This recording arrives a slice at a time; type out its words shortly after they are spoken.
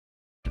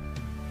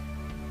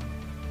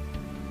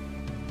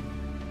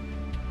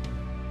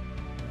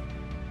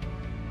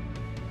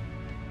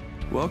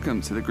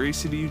Welcome to the Grace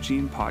City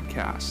Eugene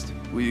podcast.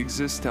 We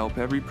exist to help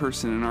every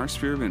person in our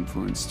sphere of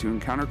influence to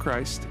encounter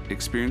Christ,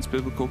 experience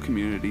biblical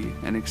community,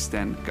 and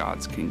extend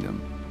God's kingdom.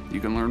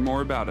 You can learn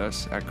more about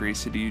us at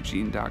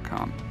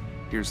gracecityeugene.com.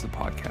 Here's the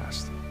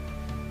podcast.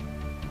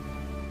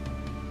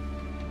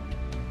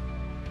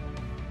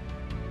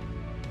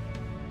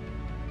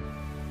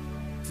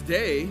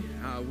 Today,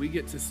 we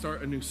get to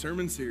start a new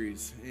sermon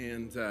series,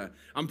 and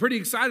I'm pretty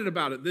excited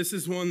about it. This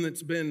is one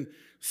that's been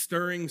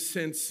stirring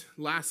since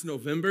last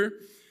November.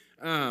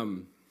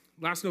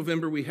 Last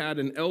November, we had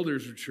an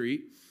elders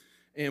retreat,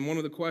 and one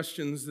of the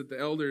questions that the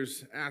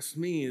elders asked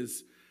me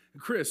is,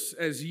 Chris,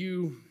 as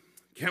you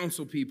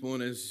counsel people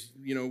and as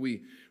you know,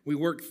 we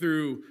work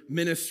through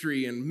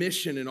ministry and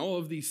mission and all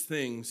of these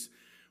things,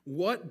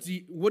 what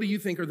do you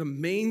think are the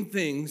main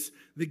things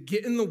that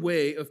get in the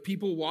way of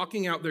people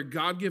walking out their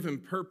God-given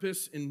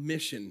purpose and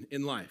mission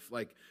in life?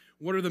 Like,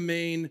 what are the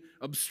main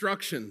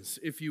obstructions,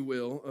 if you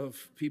will,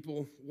 of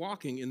people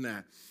walking in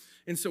that?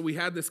 And so we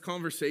had this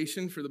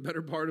conversation for the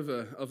better part of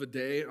a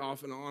day,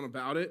 off and on,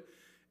 about it.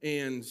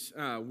 And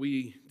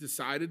we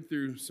decided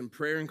through some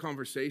prayer and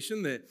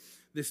conversation that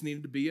this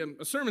needed to be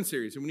a sermon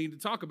series, and we need to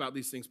talk about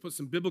these things, put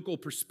some biblical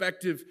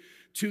perspective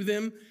to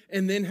them,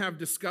 and then have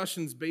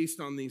discussions based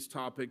on these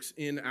topics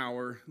in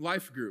our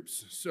life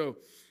groups. So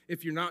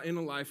if you're not in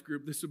a life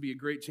group, this will be a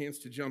great chance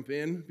to jump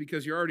in,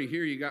 because you're already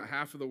here. You got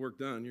half of the work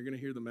done. You're going to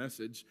hear the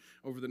message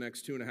over the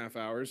next 2.5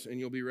 hours, and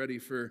you'll be ready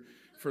for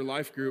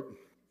life group.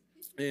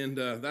 And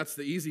that's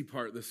the easy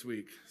part this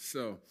week.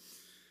 So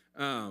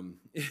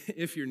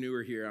if you're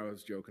newer here, I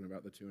was joking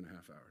about the 2.5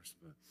 hours,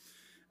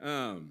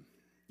 but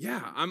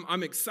yeah,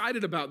 I'm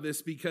excited about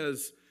this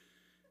because,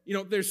 you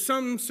know, there's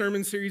some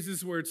sermon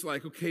series where it's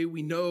like, okay,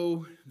 we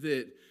know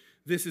that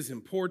this is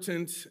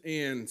important,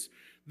 and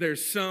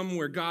there's some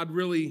where God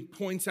really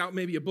points out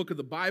maybe a book of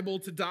the Bible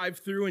to dive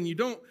through,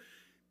 and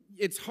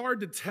it's hard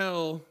to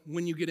tell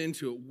when you get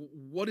into it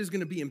what is going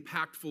to be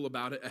impactful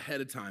about it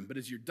ahead of time. But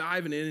as you're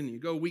diving in and you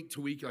go week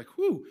to week, you're like,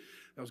 whew,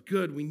 that was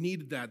good. We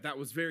needed that. That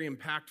was very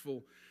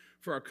impactful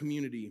for our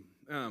community.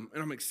 And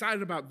I'm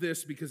excited about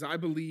this because I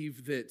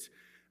believe that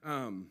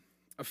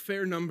a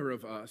fair number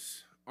of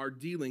us are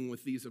dealing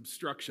with these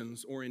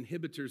obstructions or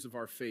inhibitors of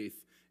our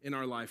faith in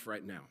our life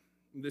right now.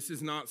 This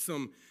is not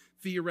some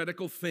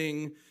theoretical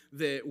thing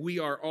that we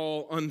are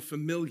all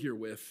unfamiliar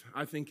with.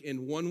 I think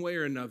in one way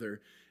or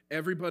another,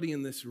 everybody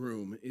in this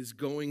room is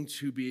going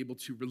to be able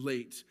to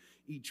relate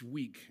each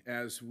week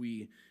as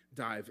we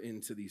dive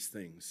into these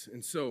things.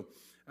 And so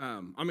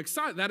I'm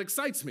excited. That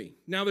excites me.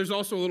 Now, there's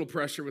also a little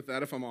pressure with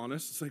that, if I'm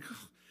honest. It's like,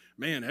 oh,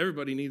 man,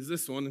 everybody needs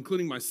this one,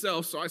 including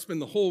myself. So I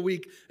spend the whole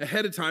week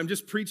ahead of time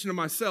just preaching to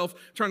myself,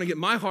 trying to get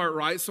my heart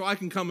right so I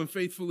can come and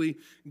faithfully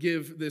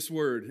give this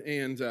word.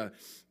 And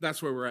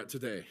that's where we're at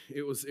today.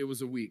 It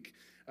was a week.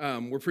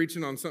 We're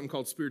preaching on something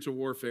called spiritual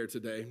warfare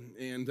today.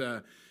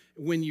 And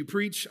when you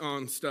preach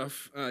on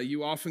stuff,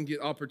 you often get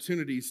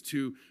opportunities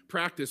to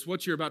practice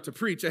what you're about to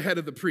preach ahead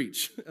of the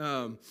preach.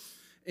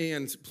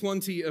 And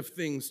plenty of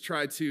things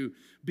try to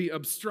be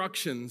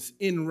obstructions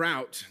en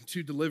route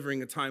to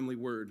delivering a timely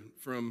word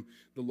from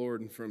the Lord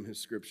and from his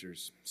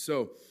scriptures.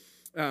 So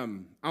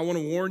I want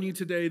to warn you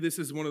today, this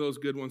is one of those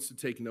good ones to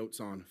take notes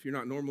on. If you're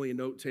not normally a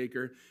note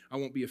taker, I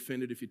won't be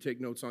offended if you take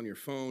notes on your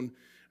phone.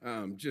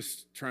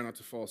 Just try not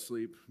to fall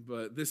asleep.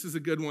 But this is a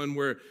good one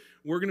where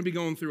we're going to be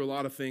going through a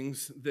lot of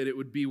things that it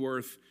would be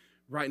worth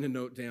writing a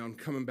note down,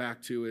 coming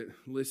back to it,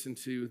 listen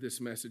to this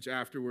message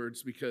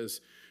afterwards,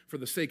 because for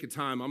the sake of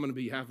time, I'm going to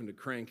be having to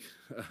crank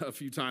a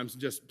few times,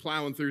 just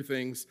plowing through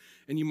things,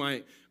 and you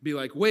might be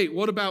like, wait,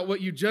 what about what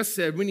you just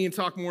said? We need to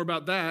talk more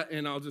about that,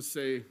 and I'll just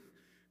say,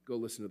 go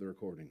listen to the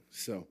recording.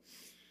 So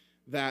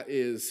that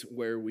is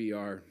where we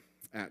are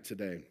at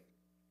today.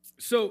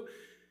 So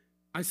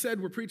I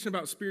said we're preaching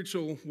about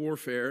spiritual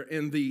warfare,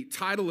 and the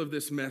title of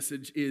this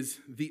message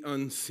is The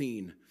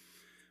Unseen.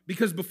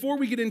 Because before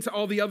we get into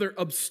all the other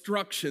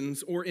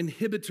obstructions or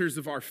inhibitors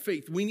of our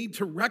faith, we need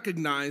to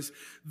recognize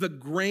the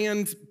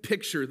grand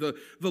picture, the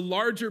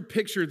larger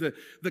picture,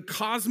 the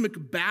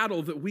cosmic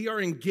battle that we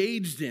are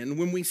engaged in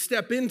when we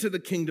step into the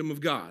kingdom of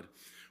God.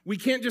 We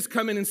can't just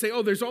come in and say,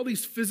 oh, there's all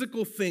these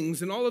physical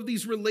things and all of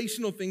these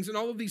relational things and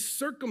all of these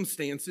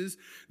circumstances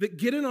that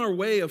get in our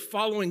way of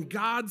following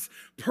God's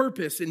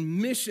purpose and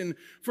mission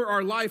for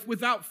our life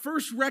without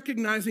first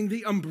recognizing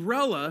the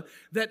umbrella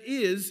that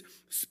is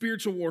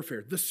spiritual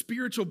warfare, the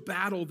spiritual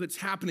battle that's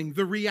happening,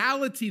 the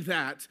reality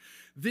that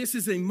this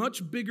is a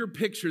much bigger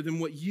picture than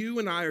what you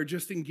and I are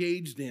just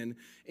engaged in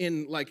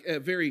like a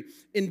very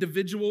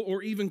individual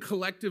or even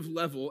collective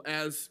level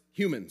as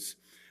humans.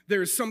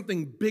 there is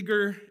something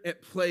bigger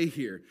at play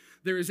here.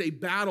 There is a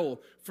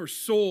battle for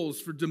souls,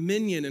 for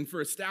dominion, and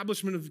for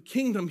establishment of the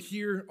kingdom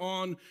here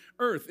on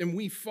earth. And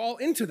we fall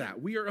into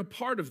that. We are a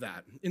part of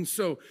that. And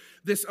so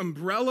this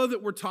umbrella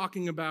that we're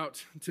talking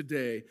about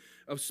today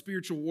of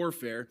spiritual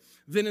warfare,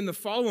 then in the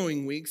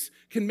following weeks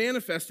can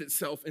manifest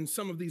itself in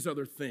some of these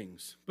other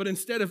things. But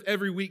instead of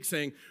every week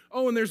saying,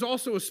 oh, and there's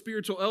also a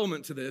spiritual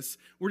element to this,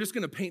 we're just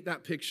going to paint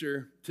that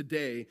picture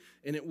today,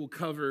 and it will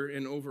cover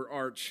and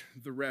overarch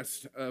the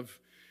rest of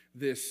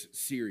this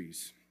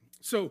series.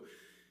 So,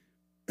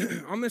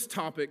 on this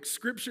topic,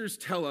 scriptures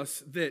tell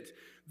us that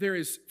there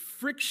is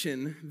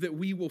friction that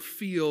we will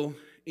feel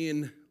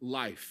in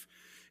life.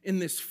 And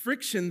this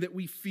friction that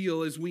we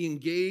feel as we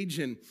engage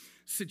in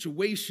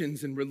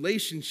situations and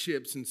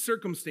relationships and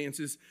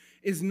circumstances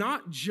is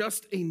not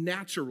just a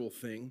natural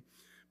thing,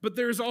 but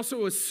there is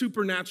also a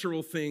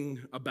supernatural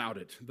thing about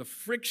it. The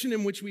friction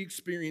in which we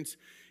experience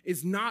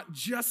is not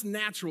just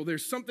natural.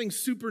 There's something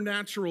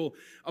supernatural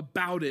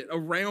about it,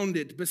 around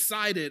it,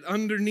 beside it,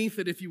 underneath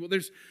it, if you will.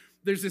 There's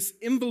this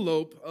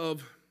envelope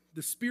of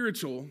the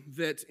spiritual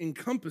that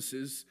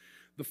encompasses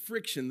the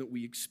friction that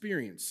we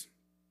experience.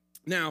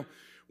 Now,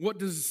 what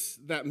does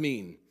that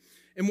mean?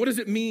 And what does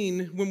it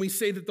mean when we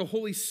say that the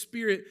Holy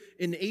Spirit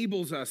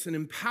enables us and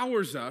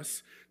empowers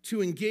us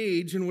to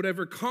engage in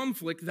whatever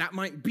conflict that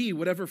might be,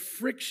 whatever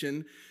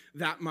friction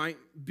that might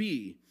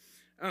be?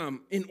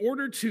 In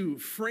order to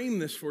frame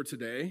this for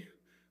today,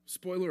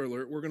 spoiler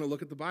alert, we're going to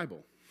look at the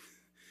Bible.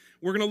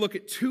 We're going to look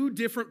at two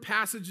different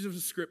passages of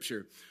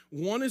Scripture.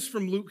 One is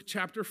from Luke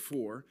chapter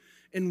 4,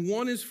 and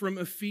one is from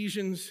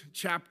Ephesians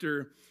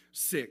chapter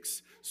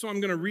 6. So I'm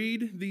going to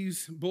read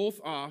these both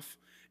off,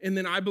 and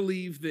then I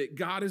believe that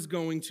God is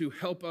going to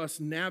help us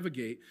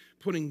navigate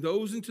putting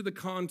those into the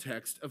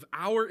context of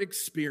our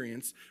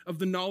experience, of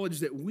the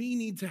knowledge that we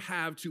need to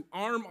have to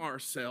arm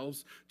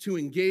ourselves to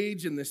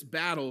engage in this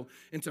battle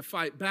and to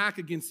fight back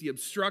against the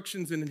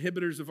obstructions and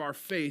inhibitors of our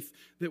faith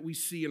that we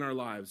see in our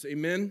lives.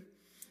 Amen?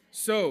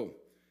 So,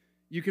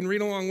 you can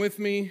read along with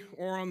me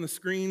or on the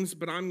screens,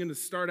 but I'm going to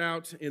start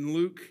out in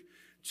Luke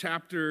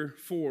chapter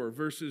 4,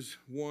 verses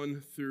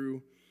 1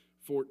 through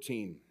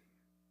 14.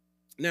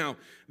 Now,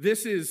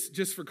 this is,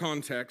 just for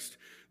context,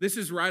 this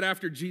is right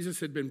after Jesus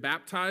had been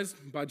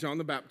baptized by John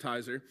the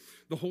Baptizer.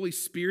 The Holy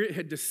Spirit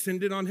had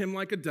descended on him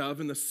like a dove,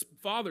 and the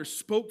Father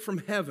spoke from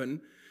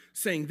heaven,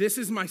 saying, "This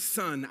is my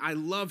Son, I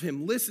love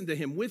him, listen to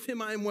him, with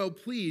him I am well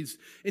pleased."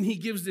 And he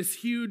gives this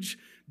huge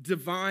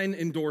divine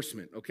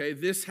endorsement, okay?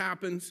 This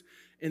happens,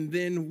 and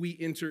then we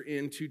enter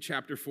into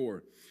chapter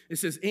 4. It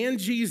says, "And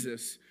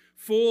Jesus,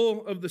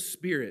 full of the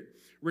Spirit,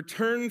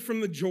 returned from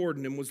the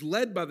Jordan and was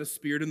led by the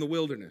Spirit in the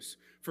wilderness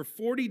for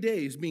 40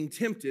 days, being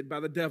tempted by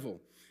the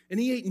devil. And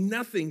he ate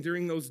nothing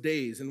during those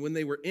days, and when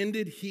they were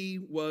ended, he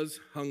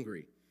was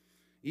hungry."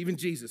 Even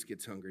Jesus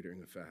gets hungry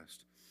during the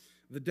fast.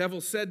 "The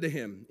devil said to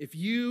him, 'If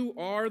you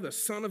are the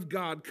Son of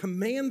God,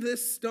 command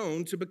this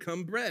stone to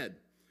become bread.'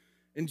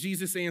 And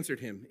Jesus answered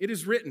him, 'It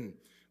is written,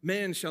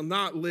 man shall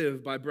not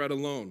live by bread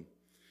alone.'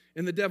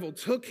 And the devil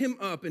took him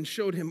up and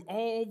showed him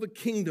all the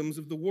kingdoms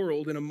of the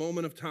world in a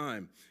moment of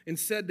time, and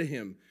said to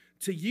him,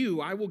 'To you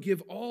I will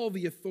give all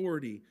the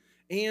authority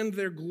and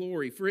their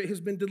glory, for it has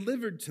been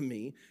delivered to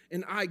me,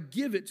 and I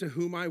give it to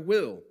whom I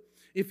will.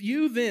 If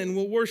you then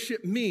will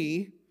worship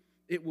me,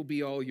 it will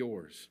be all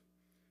yours.'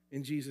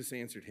 And Jesus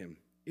answered him,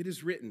 'It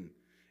is written,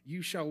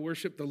 you shall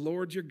worship the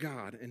Lord your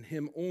God, and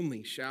him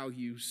only shall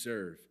you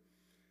serve.'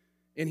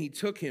 And he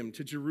took him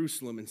to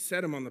Jerusalem and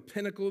set him on the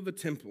pinnacle of the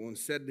temple and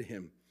said to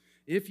him,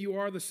 'If you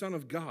are the Son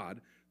of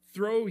God,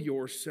 throw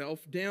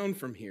yourself down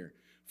from here.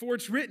 For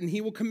it's written,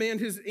 he will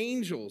command his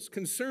angels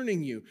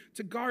concerning you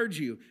to guard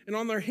you, and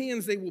on their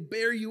hands they will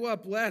bear you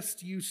up,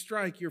 lest you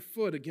strike your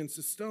foot against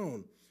a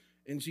stone.'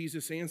 And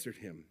Jesus answered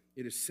him,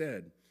 'It is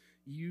said,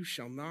 you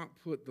shall not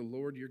put the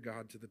Lord your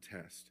God to the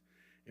test.'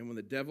 And when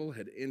the devil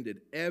had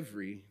ended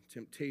every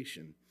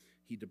temptation,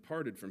 he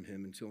departed from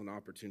him until an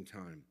opportune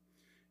time.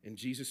 And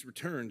Jesus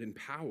returned in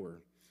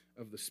power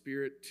of the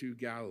Spirit to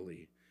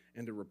Galilee,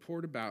 and a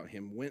report about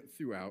him went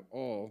throughout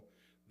all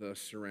the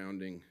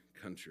surrounding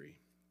country."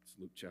 It's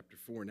Luke chapter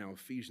 4. Now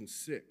Ephesians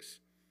 6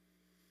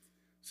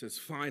 says,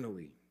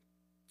 "Finally,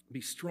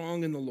 be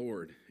strong in the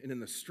Lord and in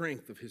the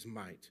strength of his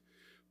might.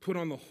 Put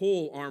on the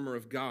whole armor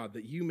of God,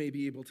 that you may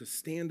be able to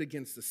stand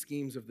against the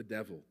schemes of the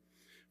devil.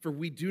 For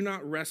we do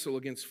not wrestle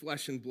against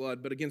flesh and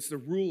blood, but against the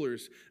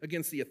rulers,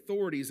 against the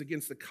authorities,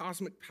 against the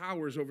cosmic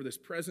powers over this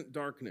present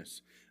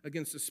darkness,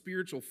 against the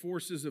spiritual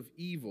forces of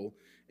evil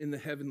in the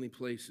heavenly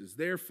places.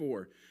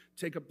 Therefore,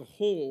 take up the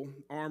whole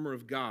armor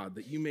of God,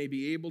 that you may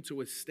be able to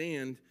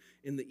withstand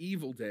in the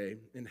evil day,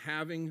 and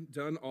having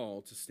done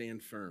all, to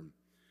stand firm.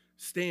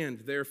 Stand,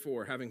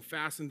 therefore, having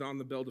fastened on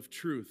the belt of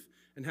truth,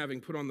 and having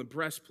put on the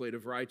breastplate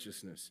of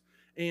righteousness,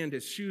 and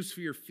as shoes for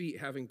your feet,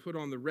 having put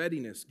on the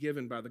readiness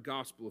given by the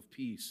gospel of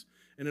peace.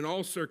 And in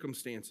all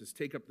circumstances,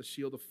 take up the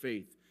shield of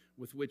faith,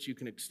 with which you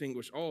can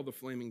extinguish all the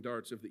flaming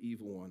darts of the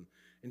evil one.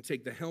 And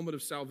take the helmet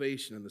of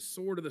salvation and the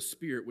sword of the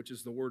Spirit, which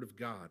is the word of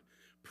God,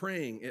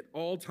 praying at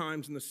all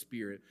times in the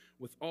Spirit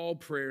with all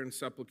prayer and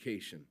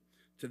supplication.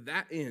 To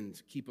that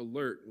end, keep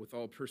alert with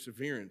all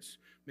perseverance,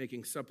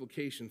 making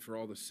supplication for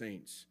all the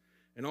saints,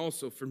 and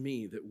also for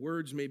me, that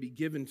words may be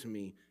given to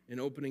me in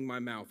opening my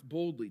mouth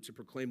boldly to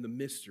proclaim the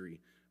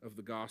mystery of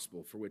the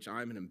gospel, for which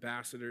I am an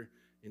ambassador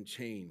in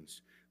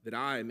chains, that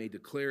I may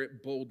declare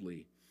it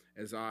boldly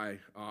as I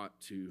ought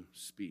to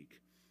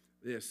speak.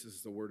 This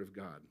is the word of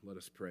God. Let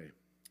us pray.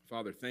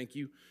 Father, thank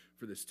you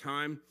for this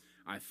time.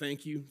 I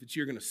thank you that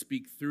you're going to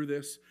speak through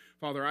this.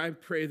 Father, I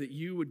pray that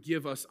you would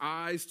give us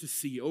eyes to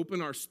see,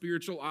 open our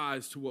spiritual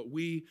eyes to what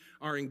we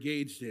are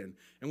engaged in.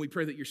 And we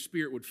pray that your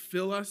Spirit would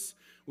fill us,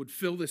 would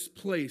fill this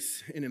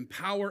place, and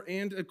empower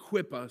and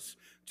equip us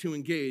to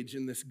engage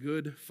in this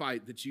good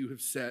fight that you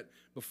have set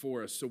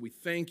before us. So we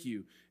thank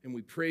you and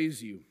we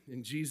praise you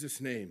in Jesus'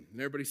 name. And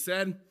everybody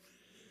said,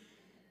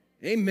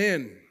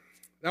 amen.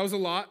 That was a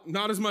lot,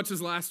 not as much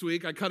as last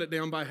week. I cut it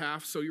down by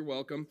half, so you're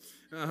welcome.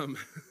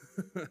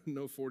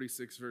 No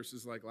 46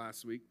 verses like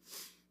last week.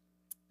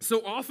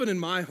 So often in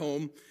my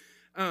home,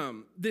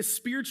 this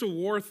spiritual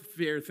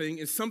warfare thing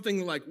is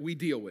something like we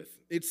deal with.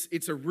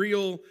 It's a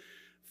real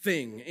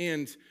thing.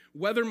 And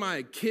whether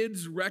my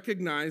kids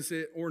recognize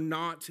it or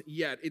not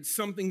yet, it's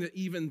something that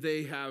even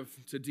they have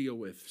to deal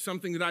with.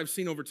 Something that I've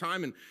seen over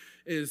time and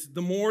is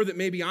the more that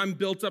maybe I'm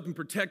built up and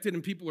protected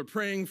and people are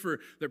praying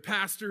for their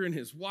pastor and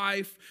his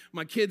wife,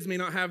 my kids may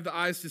not have the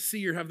eyes to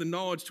see or have the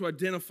knowledge to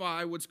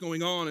identify what's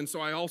going on. And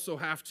so I also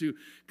have to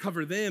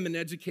cover them and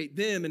educate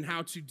them in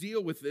how to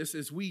deal with this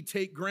as we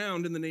take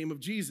ground in the name of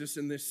Jesus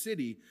in this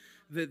city,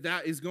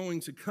 that is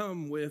going to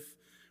come with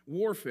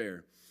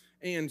warfare.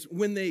 And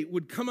when they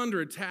would come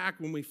under attack,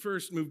 when we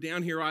first moved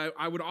down here,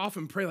 I would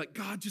often pray like,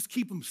 God, just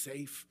keep them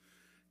safe.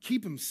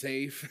 Keep them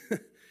safe.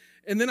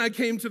 And then I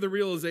came to the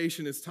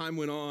realization as time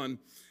went on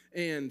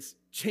and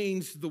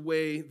changed the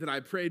way that I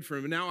prayed for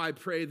them. And now I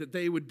pray that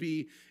they would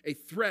be a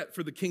threat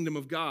for the kingdom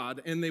of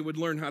God and they would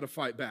learn how to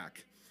fight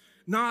back.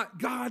 Not,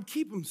 God,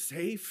 keep them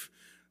safe.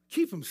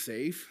 Keep them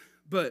safe.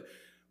 But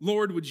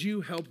Lord, would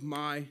you help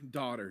my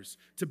daughters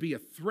to be a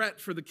threat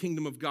for the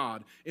kingdom of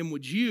God? And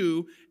would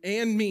you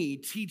and me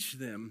teach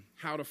them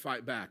how to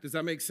fight back? Does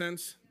that make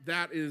sense?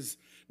 That is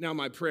now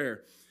my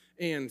prayer.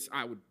 And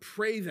I would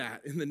pray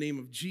that in the name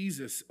of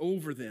Jesus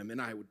over them.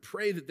 And I would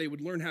pray that they would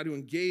learn how to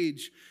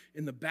engage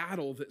in the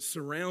battle that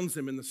surrounds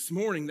them. And this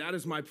morning, that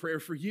is my prayer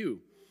for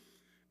you.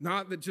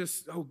 Not that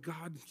just, oh,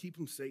 God, keep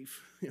them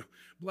safe.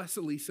 Bless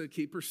Elisa,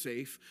 keep her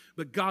safe.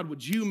 But God,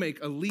 would you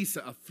make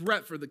Elisa a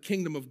threat for the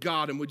kingdom of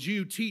God? And would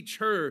you teach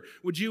her,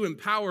 would you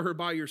empower her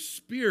by your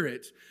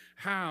Spirit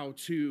how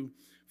to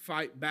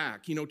fight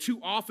back? Too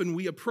often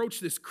we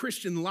approach this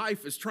Christian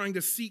life as trying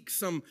to seek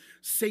some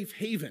safe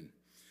haven.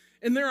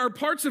 And there are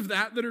parts of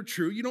that are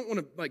true. You don't want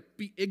to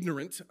be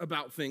ignorant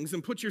about things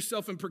and put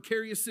yourself in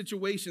precarious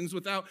situations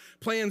without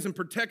plans and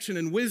protection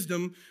and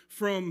wisdom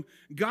from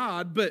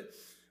God. But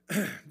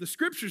the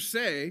scriptures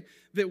say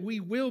that we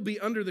will be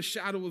under the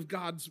shadow of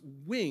God's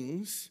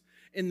wings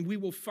and we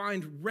will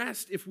find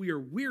rest if we are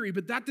weary.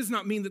 But that does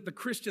not mean that the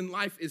Christian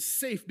life is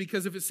safe,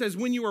 because if it says,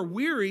 when you are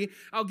weary,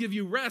 I'll give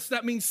you rest,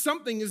 that means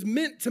something is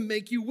meant to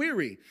make you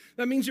weary.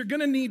 That means you're going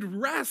to need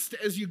rest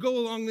as you go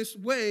along this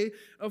way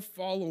of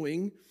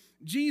following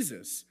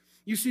Jesus.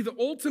 You see, the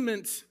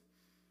ultimate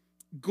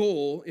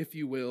goal, if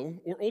you will,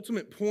 or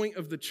ultimate point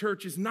of the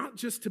church is not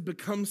just to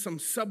become some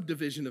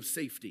subdivision of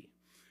safety.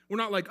 We're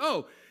not like,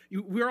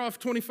 we're off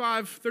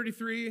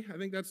 2533, I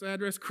think that's the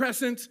address,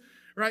 Crescent,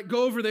 right?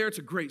 Go over there. It's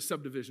a great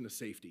subdivision of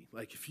safety.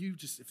 Like if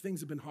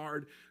things have been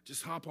hard,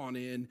 just hop on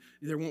in.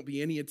 There won't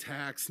be any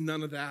attacks,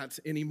 none of that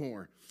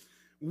anymore.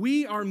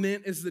 We are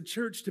meant as the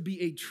church to be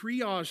a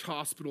triage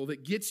hospital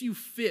that gets you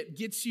fit,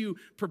 gets you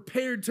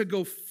prepared to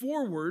go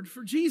forward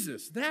for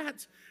Jesus.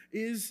 That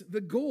is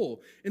the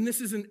goal. And this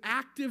is an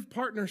active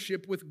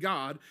partnership with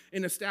God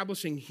in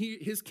establishing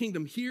his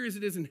kingdom here as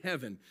it is in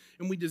heaven.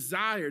 And we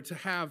desire to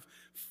have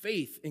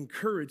faith and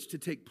courage to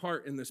take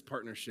part in this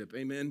partnership.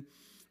 Amen.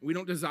 We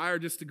don't desire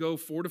just to go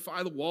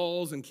fortify the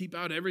walls and keep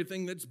out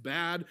everything that's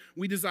bad.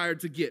 We desire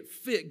to get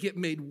fit, get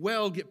made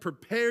well, get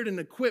prepared and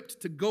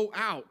equipped to go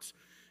out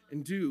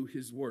and do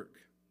his work.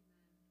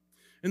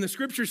 And the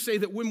scriptures say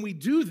that when we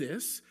do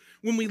this,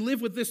 when we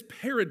live with this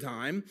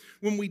paradigm,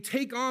 when we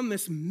take on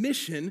this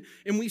mission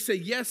and we say,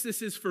 yes,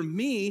 this is for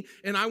me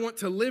and I want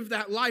to live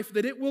that life,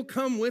 that it will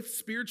come with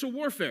spiritual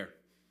warfare.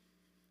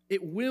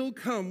 It will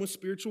come with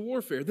spiritual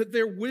warfare, that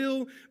there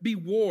will be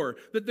war,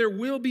 that there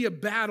will be a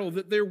battle,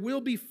 that there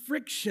will be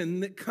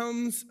friction that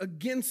comes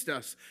against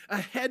us.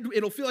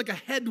 It'll feel like a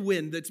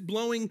headwind that's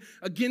blowing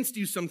against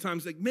you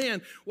sometimes. Like,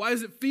 man, why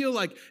does it feel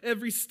like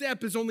every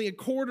step is only a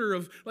quarter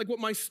of like what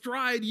my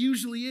stride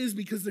usually is,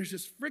 because there's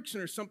just friction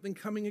or something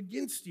coming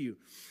against you.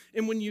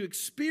 And when you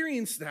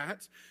experience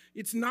that,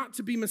 it's not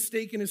to be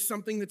mistaken as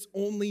something that's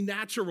only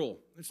natural.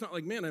 It's not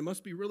like, man, I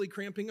must be really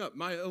cramping up.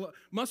 My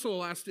muscle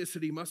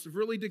elasticity must have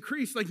really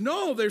decreased. Like,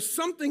 no, there's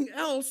something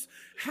else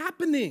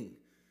happening.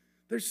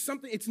 there's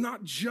something, it's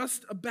not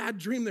just a bad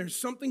dream. There's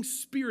something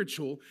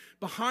spiritual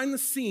behind the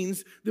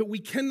scenes that we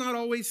cannot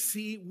always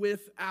see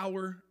with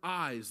our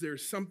eyes.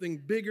 There's something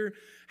bigger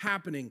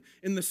happening.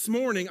 And this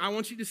morning, I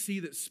want you to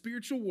see that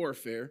spiritual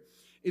warfare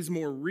is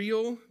more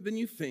real than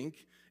you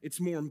think. It's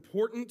more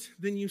important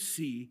than you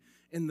see.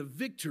 And the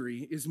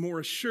victory is more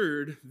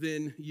assured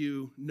than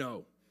you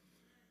know.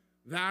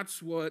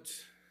 That's what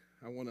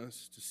I want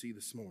us to see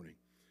this morning.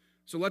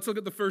 So let's look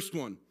at the first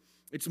one.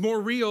 It's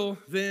more real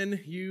than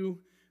you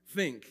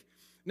think.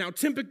 Now,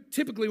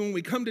 typically when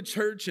we come to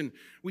church and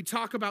we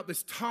talk about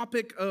this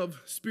topic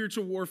of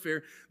spiritual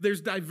warfare, there's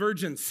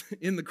divergence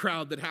in the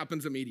crowd that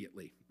happens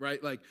immediately,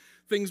 right? Like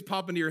things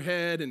pop into your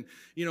head and,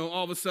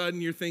 all of a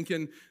sudden you're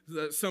thinking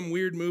some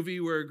weird movie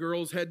where a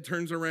girl's head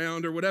turns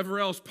around or whatever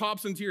else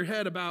pops into your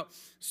head about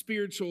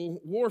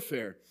spiritual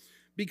warfare.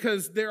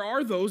 Because there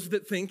are those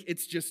that think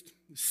it's just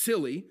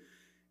silly.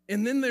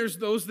 And then there's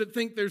those that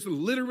think there's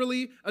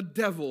literally a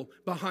devil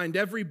behind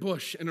every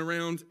bush and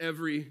around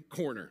every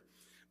corner.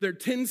 There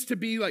tends to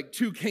be like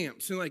two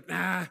camps. And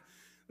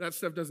that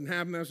stuff doesn't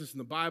happen. That's just in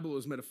the Bible. It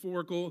was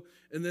metaphorical.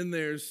 And then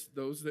there's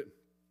those that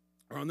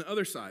are on the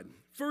other side.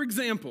 For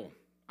example,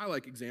 I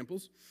like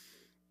examples.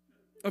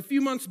 A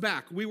few months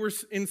back, we were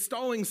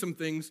installing some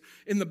things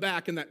in the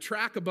back in that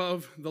track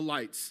above the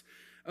lights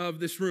of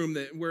this room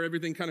where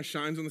everything kind of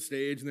shines on the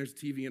stage and there's a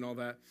TV and all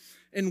that.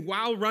 And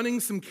while running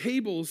some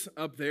cables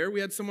up there,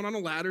 we had someone on a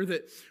ladder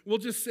that we'll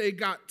just say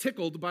got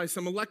tickled by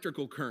some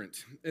electrical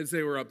current as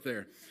they were up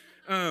there.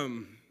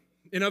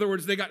 In other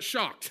words, they got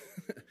shocked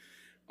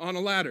on a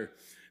ladder.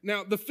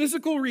 Now, the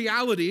physical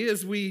reality,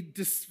 as we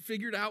just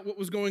figured out what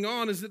was going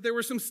on, is that there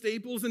were some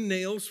staples and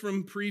nails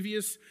from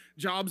previous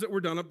jobs that were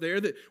done up there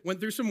that went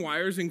through some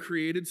wires and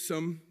created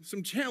some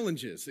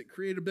challenges. It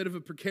created a bit of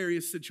a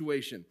precarious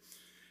situation.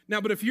 Now,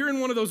 but if you're in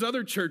one of those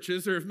other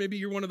churches, or if maybe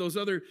you're one of those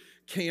other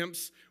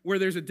camps where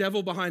there's a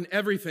devil behind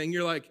everything,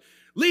 you're like,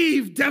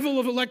 leave, devil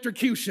of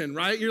electrocution,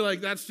 right? You're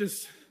like, that's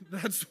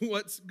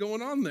what's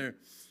going on there.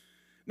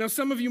 Now,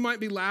 some of you might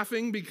be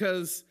laughing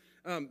because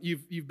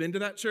you've been to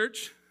that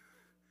church,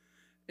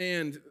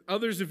 and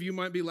others of you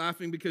might be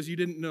laughing because you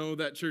didn't know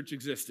that church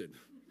existed.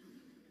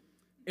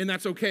 And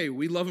that's okay.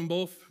 We love them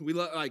both. We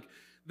love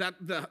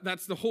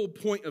that's the whole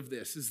point of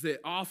this, is that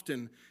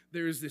often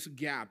there is this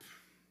gap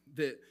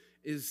that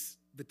is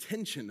the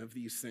tension of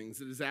these things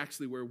that is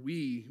actually where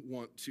we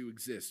want to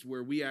exist,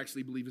 where we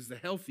actually believe is the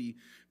healthy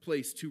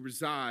place to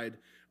reside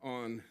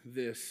on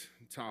this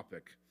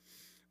topic.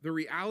 The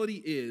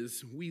reality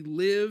is we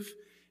live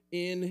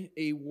in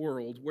a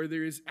world where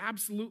there is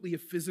absolutely a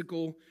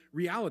physical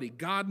reality.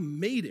 God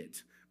made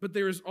it, but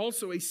there is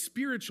also a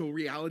spiritual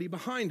reality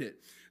behind it.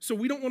 So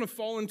we don't want to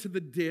fall into the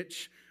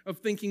ditch of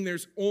thinking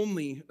there's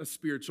only a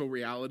spiritual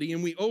reality,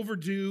 and we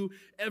overdo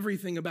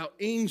everything about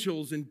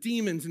angels and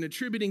demons and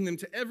attributing them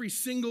to every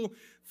single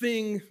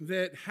thing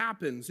that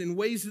happens in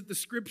ways that the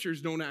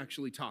scriptures don't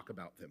actually talk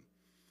about them.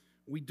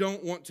 We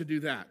don't want to do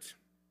that.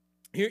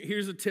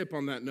 Here's a tip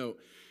on that note.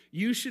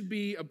 You should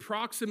be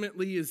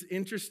approximately as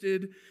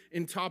interested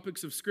in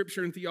topics of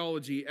scripture and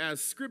theology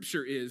as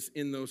scripture is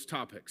in those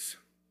topics.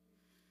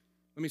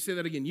 Let me say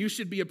that again. You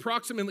should be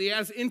approximately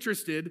as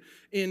interested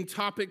in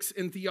topics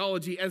in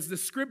theology as the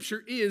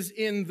scripture is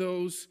in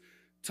those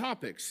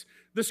topics.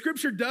 The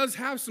scripture does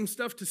have some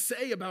stuff to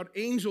say about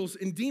angels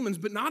and demons,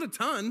 but not a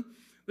ton.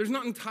 There's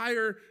not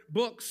entire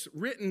books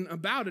written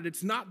about it.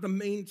 It's not the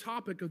main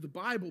topic of the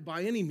Bible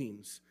by any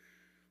means.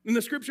 And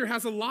the scripture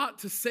has a lot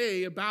to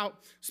say about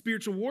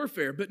spiritual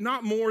warfare, but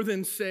not more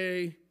than,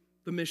 say,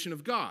 the mission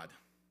of God,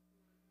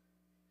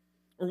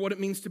 or what it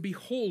means to be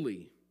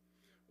holy,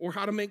 or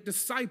how to make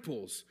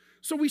disciples.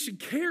 So we should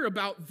care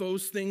about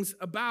those things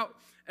about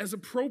as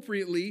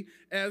appropriately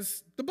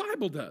as the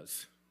Bible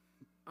does.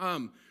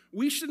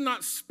 We should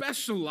not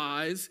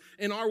specialize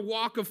in our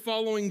walk of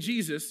following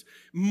Jesus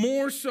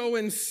more so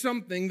in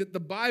something that the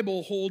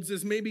Bible holds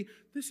as maybe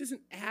this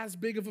isn't as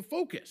big of a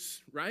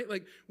focus, right?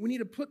 Like we need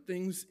to put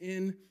things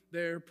in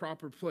their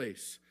proper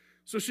place.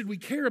 So should we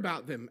care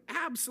about them?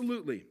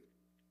 Absolutely.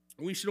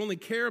 We should only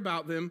care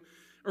about them,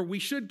 or we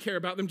should care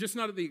about them, just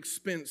not at the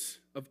expense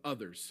of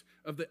others,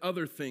 of the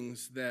other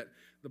things that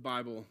the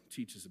Bible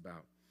teaches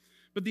about.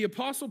 But the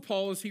Apostle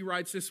Paul, as he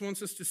writes this,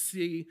 wants us to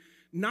see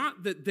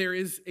not that there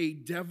is a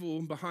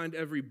devil behind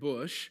every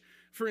bush.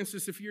 For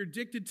instance, if you're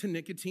addicted to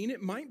nicotine,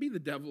 it might be the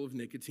devil of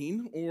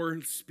nicotine or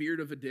spirit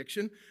of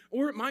addiction,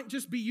 or it might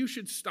just be you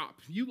should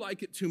stop. You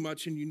like it too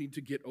much and you need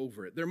to get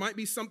over it. There might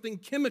be something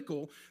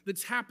chemical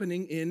that's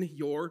happening in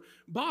your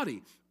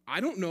body. I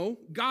don't know,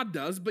 God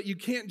does, but you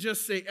can't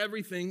just say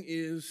everything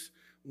is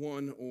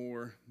one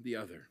or the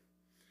other.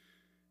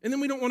 And then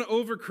we don't want to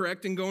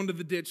overcorrect and go into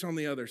the ditch on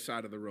the other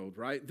side of the road,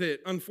 right? That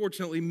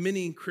unfortunately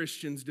many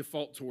Christians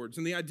default towards.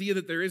 And the idea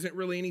that there isn't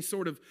really any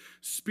sort of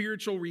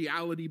spiritual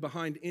reality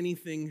behind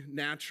anything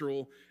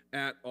natural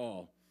at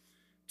all.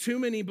 Too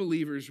many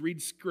believers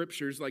read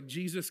scriptures like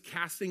Jesus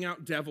casting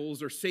out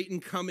devils or Satan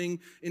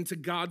coming into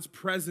God's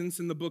presence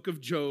in the book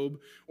of Job,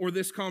 or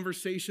this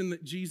conversation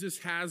that Jesus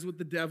has with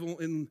the devil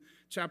in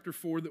chapter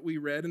 4 that we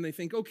read, and they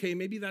think, okay,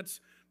 maybe that's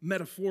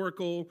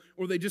metaphorical,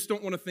 or they just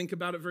don't want to think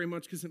about it very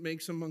much because it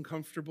makes them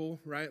uncomfortable,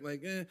 right?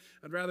 Like,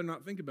 I'd rather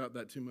not think about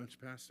that too much,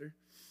 Pastor.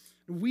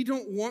 We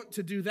don't want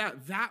to do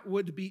that. That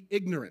would be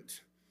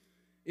ignorant.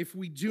 If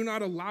we do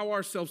not allow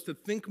ourselves to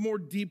think more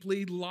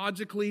deeply,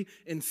 logically,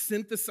 and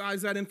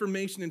synthesize that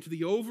information into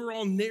the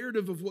overall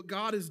narrative of what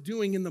God is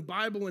doing in the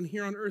Bible and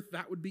here on earth,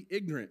 that would be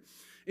ignorant.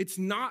 It's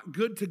not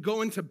good to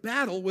go into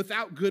battle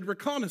without good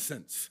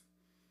reconnaissance.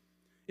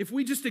 If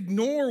we just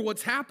ignore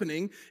what's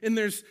happening and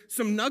there's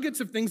some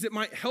nuggets of things that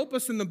might help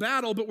us in the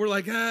battle, but we're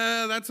like,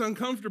 that's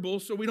uncomfortable,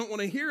 so we don't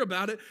want to hear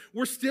about it,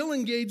 we're still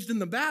engaged in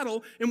the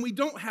battle and we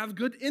don't have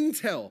good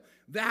intel.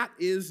 That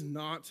is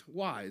not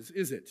wise,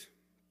 is it?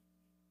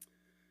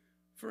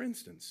 For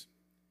instance,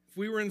 if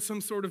we were in some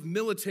sort of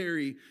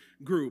military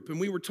group and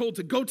we were told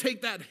to go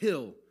take that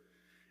hill,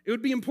 it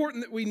would be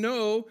important that we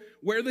know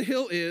where the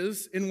hill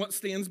is and what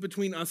stands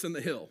between us and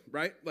the hill,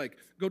 right? Like,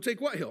 go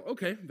take what hill?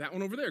 Okay, that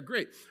one over there,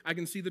 great. I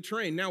can see the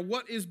terrain. Now,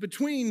 what is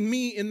between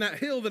me and that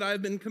hill that I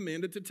have been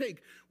commanded to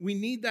take? We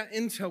need that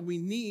intel. We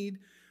need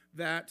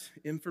that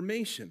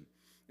information.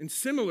 And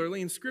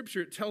similarly, in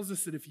Scripture, it tells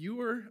us that if you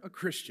are a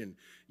Christian,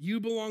 you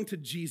belong to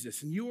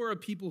Jesus, and you are a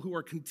people who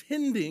are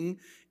contending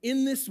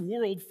in this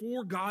world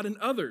for God and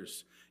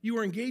others. You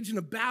are engaged in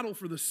a battle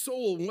for the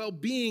soul and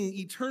well-being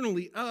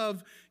eternally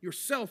of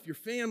yourself, your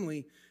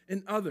family,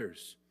 and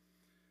others.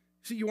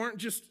 See, you aren't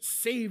just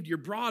saved, you're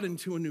brought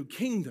into a new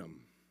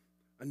kingdom,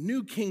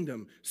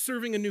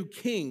 serving a new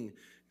king,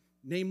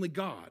 namely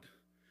God,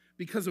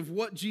 because of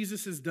what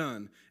Jesus has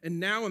done.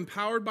 And now,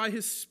 empowered by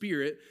his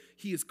Spirit,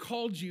 he has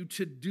called you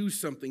to do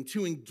something,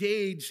 to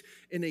engage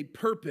in a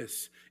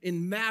purpose,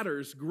 in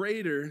matters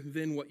greater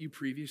than what you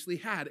previously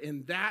had.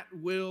 And that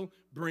will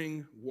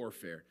bring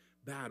warfare,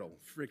 battle,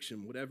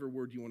 friction, whatever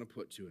word you want to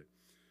put to it.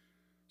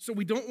 So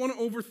we don't want to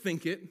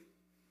overthink it.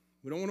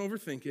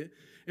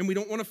 And we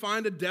don't want to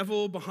find a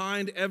devil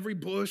behind every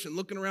bush and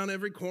looking around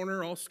every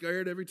corner, all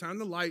scared every time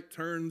the light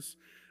turns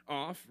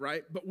off,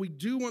 right? But we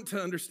do want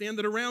to understand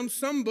that around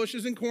some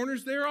bushes and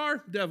corners, there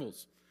are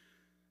devils.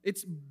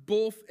 It's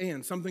both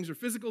and. Some things are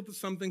physical,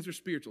 some things are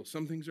spiritual,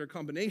 some things are a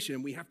combination,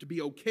 and we have to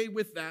be okay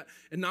with that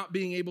and not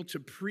being able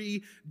to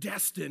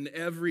predestine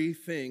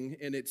everything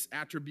and its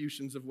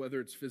attributions of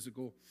whether it's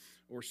physical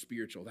or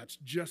spiritual. That's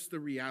just the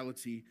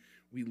reality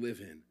we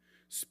live in.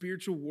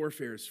 Spiritual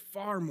warfare is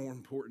far more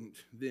important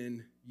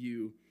than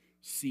you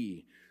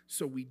see,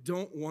 so we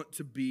don't want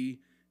to be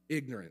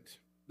ignorant.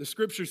 The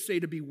scriptures say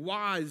to be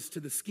wise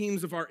to the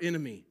schemes of our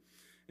enemy.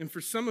 And for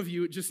some of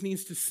you, it just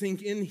needs to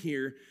sink in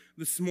here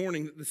this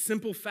morning that the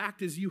simple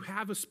fact is you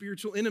have a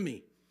spiritual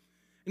enemy.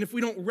 And if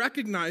we don't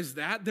recognize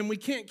that, then we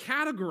can't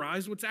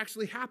categorize what's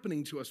actually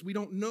happening to us. We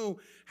don't know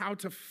how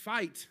to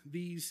fight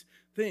these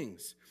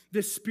things.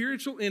 This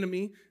spiritual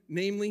enemy,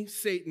 namely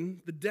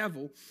Satan, the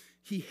devil,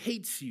 he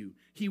hates you.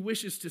 He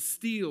wishes to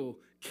steal,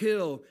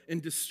 kill,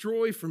 and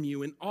destroy from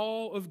you and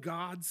all of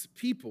God's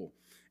people.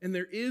 And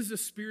there is a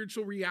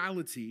spiritual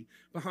reality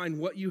behind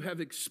what you have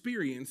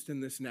experienced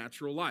in this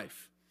natural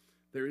life.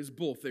 There is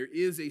both. There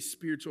is a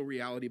spiritual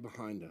reality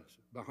behind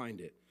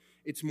it.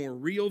 It's more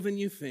real than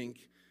you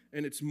think,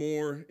 and it's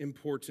more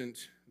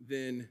important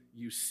than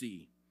you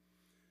see.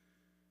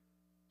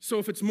 So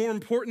if it's more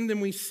important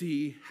than we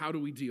see, how do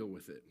we deal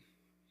with it?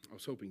 I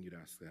was hoping you'd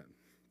ask that.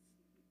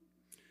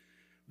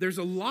 There's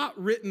a lot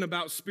written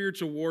about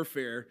spiritual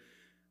warfare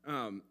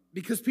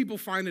because people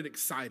find it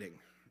exciting,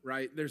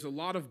 right? There's a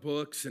lot of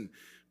books, and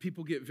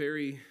people get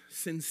very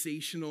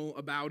sensational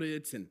about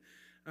it, and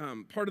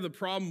part of the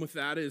problem with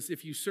that is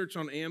if you search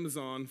on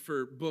Amazon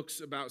for books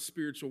about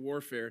spiritual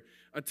warfare,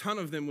 a ton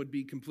of them would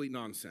be complete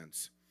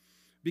nonsense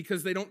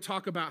because they don't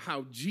talk about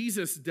how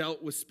Jesus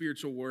dealt with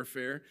spiritual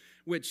warfare,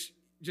 which,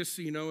 just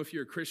so you know, if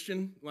you're a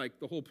Christian, like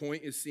the whole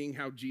point is seeing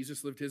how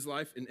Jesus lived his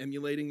life and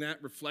emulating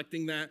that,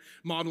 reflecting that,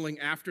 modeling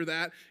after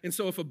that. And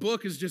so if a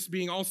book is just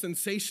being all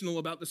sensational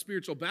about the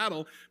spiritual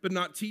battle, but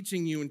not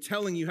teaching you and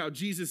telling you how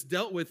Jesus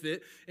dealt with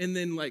it and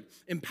then like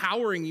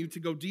empowering you to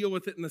go deal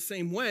with it in the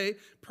same way,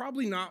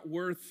 probably not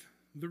worth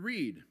the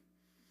read.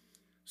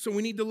 So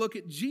we need to look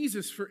at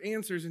Jesus for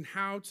answers and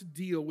how to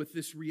deal with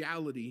this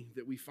reality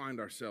that we find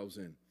ourselves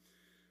in.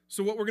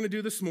 So what we're going to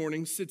do this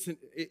morning,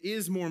 it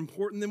is more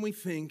important than we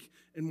think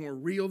and more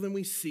real than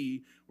we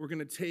see. We're going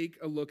to take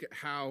a look at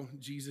how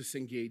Jesus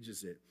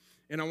engages it.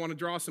 And I want to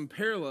draw some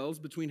parallels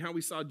between how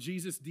we saw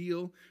Jesus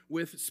deal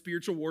with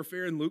spiritual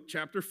warfare in Luke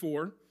chapter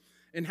 4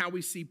 and how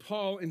we see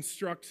Paul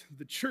instruct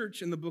the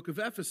church in the book of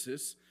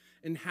Ephesus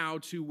in how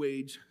to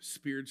wage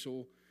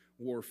spiritual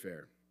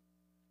warfare.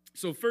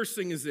 So first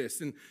thing is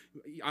this, and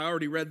I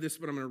already read this,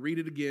 but I'm going to read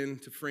it again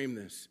to frame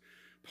this.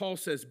 Paul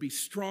says, be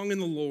strong in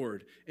the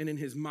Lord and in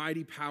his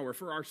mighty power,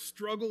 for our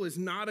struggle is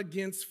not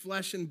against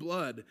flesh and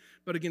blood,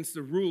 but against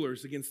the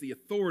rulers, against the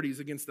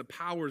authorities, against the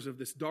powers of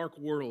this dark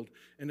world,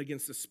 and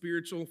against the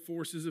spiritual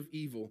forces of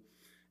evil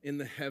in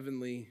the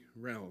heavenly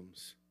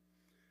realms.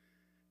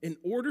 In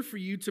order for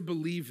you to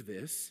believe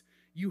this,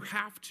 you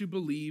have to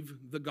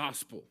believe the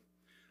gospel.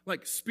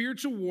 Like,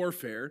 spiritual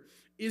warfare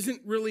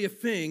isn't really a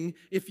thing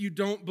if you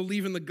don't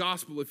believe in the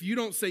gospel. If you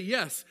don't say,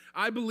 yes,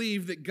 I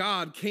believe that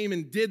God came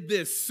and did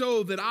this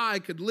so that I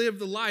could live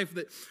the life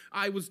that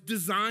I was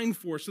designed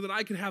for, so that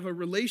I could have a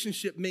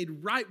relationship made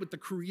right with the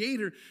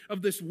creator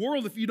of this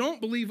world. If you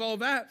don't believe all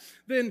that,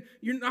 then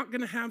you're not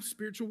going to have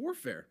spiritual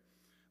warfare.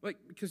 Like,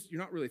 because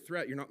you're not really a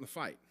threat, you're not in the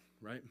fight,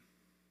 right?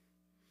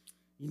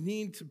 You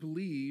need to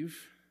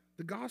believe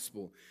the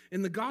gospel.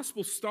 And the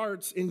gospel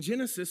starts in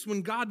Genesis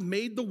when God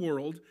made the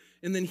world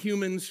and then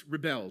humans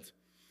rebelled.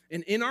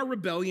 And in our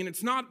rebellion,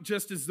 it's not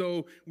just as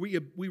though we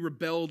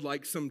rebelled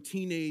like some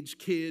teenage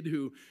kid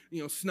who,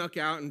 snuck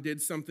out and did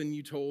something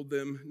you told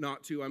them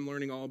not to. I'm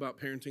learning all about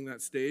parenting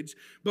that stage.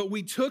 But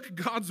we took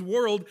God's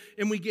world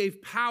and we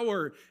gave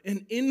power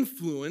and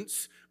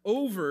influence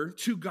over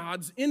to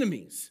God's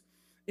enemies.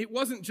 It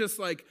wasn't just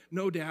like,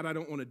 no, Dad, I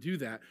don't want to do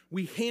that.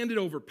 We handed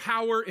over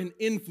power and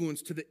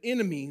influence to the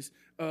enemies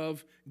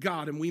of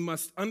God. And we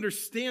must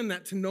understand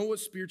that to know what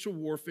spiritual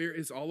warfare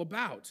is all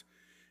about.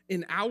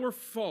 In our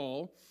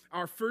fall,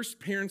 our first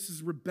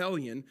parents'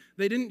 rebellion,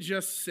 they didn't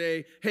just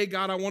say, hey,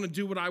 God, I want to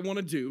do what I want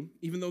to do,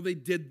 even though they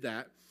did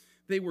that.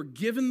 They were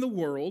given the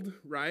world,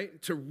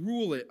 right, to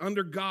rule it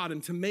under God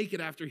and to make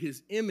it after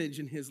his image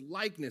and his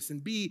likeness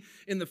and be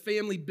in the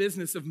family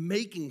business of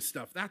making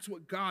stuff. That's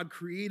what God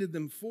created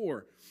them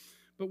for.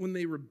 But when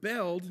they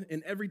rebelled,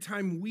 and every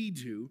time we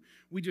do,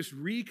 we just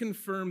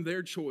reconfirm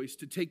their choice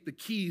to take the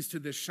keys to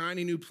this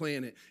shiny new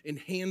planet and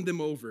hand them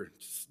over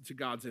to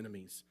God's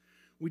enemies.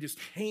 We just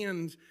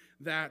hand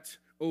that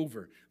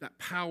over, that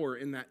power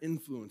and that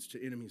influence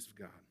to enemies of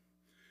God.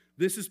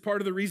 This is part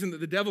of the reason that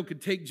the devil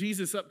could take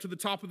Jesus up to the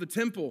top of the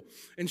temple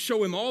and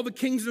show him all the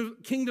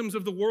kingdoms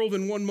of the world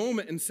in one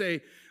moment and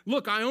say,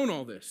 look, I own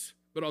all this,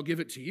 but I'll give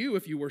it to you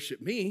if you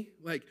worship me.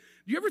 Like,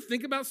 do you ever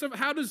think about stuff?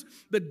 How does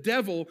the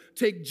devil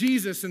take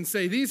Jesus and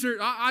say,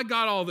 I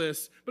got all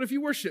this, but if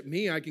you worship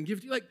me, I can give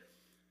it to you? Like,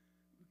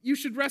 you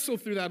should wrestle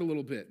through that a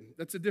little bit.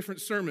 That's a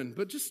different sermon,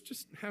 but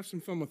just have some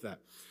fun with that.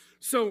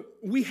 So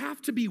we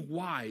have to be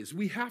wise.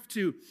 We have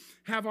to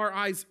have our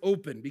eyes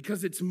open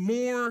because it's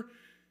more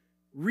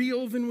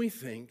real than we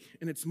think,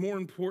 and it's more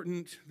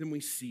important than we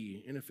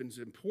see. And if it's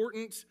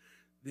important,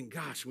 then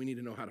gosh, we need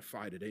to know how to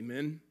fight it.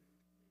 Amen?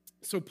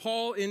 So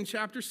Paul, in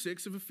chapter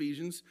 6 of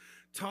Ephesians,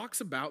 talks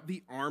about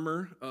the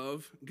armor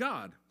of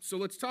God. So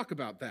let's talk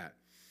about that.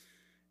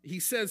 He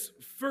says,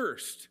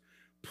 first,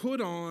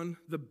 put on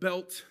the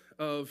belt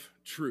of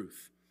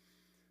truth.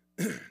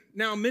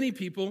 Now, many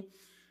people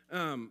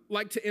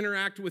like to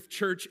interact with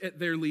church at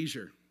their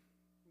leisure.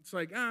 It's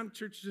like,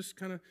 church is just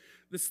kind of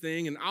this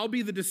thing, and I'll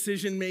be the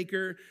decision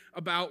maker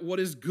about what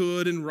is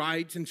good and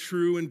right and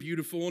true and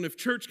beautiful, and if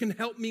church can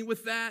help me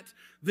with that,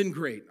 then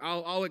great.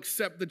 I'll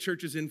accept the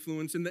church's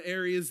influence in the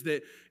areas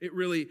that it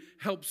really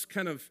helps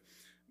kind of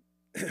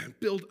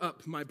build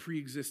up my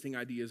pre-existing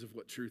ideas of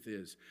what truth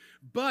is.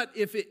 But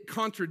if it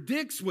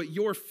contradicts what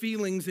your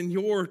feelings and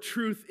your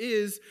truth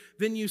is,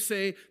 then you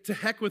say, to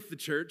heck with the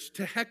church,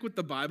 to heck with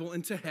the Bible,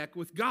 and to heck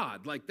with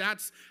God. Like,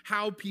 that's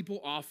how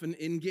people often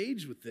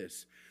engage with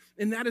this.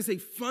 And that is a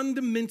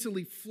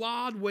fundamentally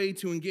flawed way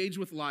to engage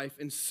with life,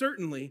 and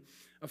certainly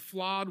a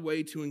flawed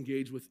way to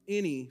engage with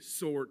any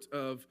sort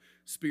of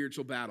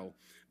spiritual battle.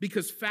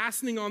 Because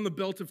fastening on the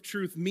belt of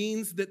truth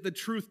means that the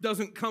truth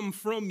doesn't come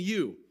from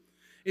you.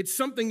 It's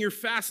something you're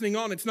fastening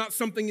on. It's not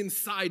something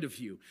inside of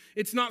you.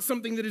 It's not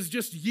something that is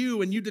just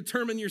you and you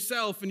determine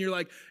yourself and you're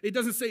like, it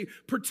doesn't say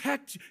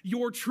protect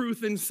your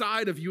truth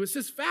inside of you. It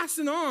says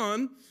fasten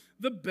on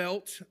the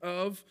belt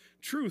of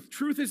truth.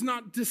 Truth is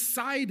not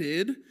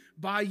decided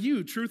by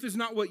you. Truth is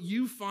not what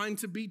you find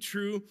to be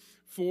true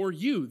for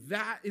you.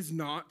 That is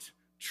not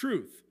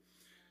truth.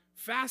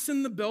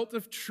 Fasten the belt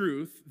of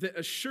truth that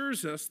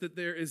assures us that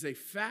there is a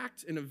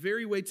fact and a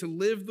very way to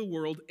live the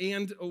world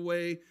and a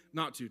way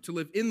not to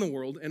live in the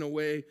world and a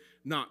way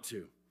not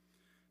to.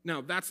 Now,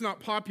 that's not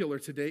popular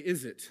today,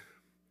 is it?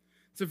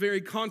 It's a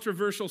very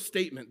controversial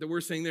statement that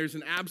we're saying there's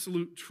an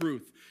absolute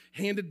truth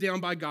handed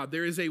down by God.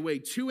 There is a way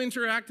to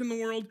interact in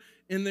the world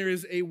and there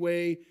is a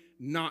way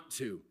not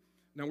to.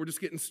 Now, we're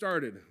just getting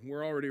started.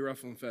 We're already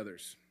ruffling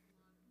feathers.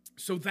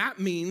 So that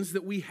means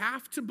that we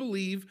have to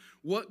believe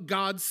what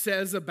God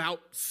says about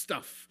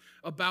stuff,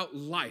 about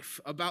life,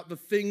 about the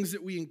things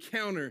that we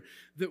encounter,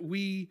 that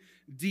we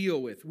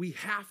deal with. We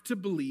have to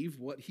believe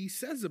what he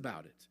says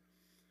about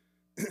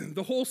it.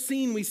 The whole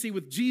scene we see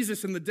with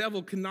Jesus and the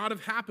devil cannot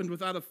have happened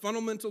without a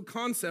fundamental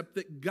concept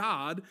that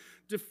God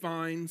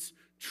defines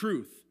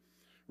truth.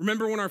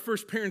 Remember when our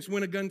first parents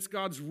went against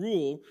God's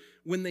rule,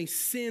 when they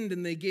sinned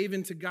and they gave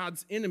in to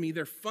God's enemy,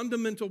 their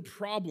fundamental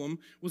problem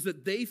was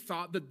that they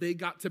thought that they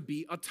got to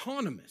be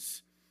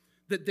autonomous.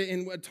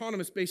 And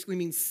autonomous basically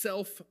means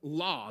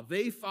self-law.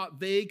 They thought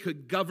they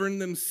could govern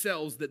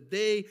themselves, that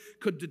they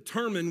could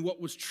determine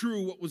what was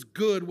true, what was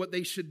good, what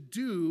they should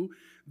do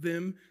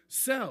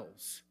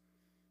themselves.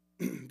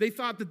 They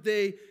thought that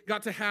they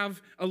got to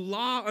have a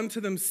law unto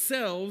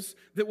themselves,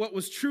 that what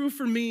was true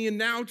for me and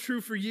now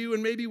true for you,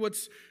 and maybe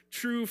what's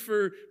true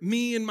for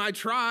me and my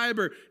tribe,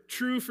 or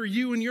true for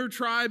you and your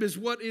tribe, is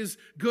what is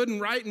good and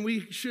right, and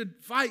we should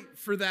fight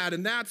for that,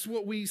 and that's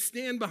what we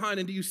stand behind.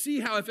 And do you see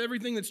how if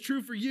everything that's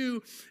true for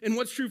you and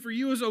what's true for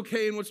you is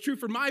okay, and what's true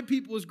for my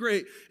people is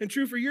great, and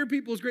true for your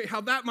people is great,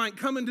 how that might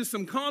come into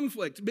some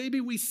conflict? Maybe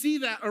we see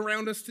that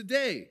around us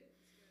today.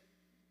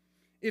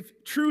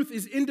 If truth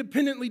is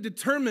independently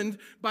determined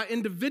by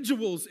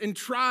individuals and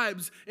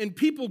tribes and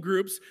people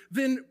groups,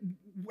 then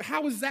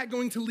how is that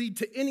going to lead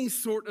to any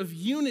sort of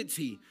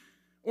unity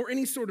or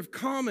any sort of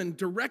common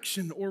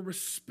direction or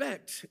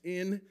respect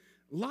in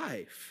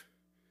life?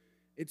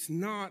 It's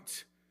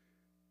not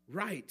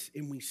right,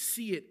 and we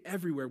see it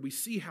everywhere. We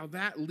see how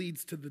that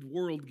leads to the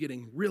world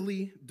getting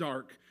really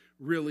dark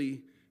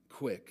really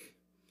quick.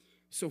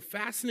 So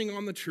fastening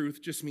on the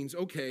truth just means,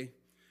 okay,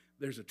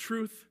 there's a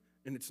truth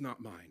and it's not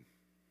mine.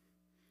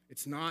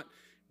 It's not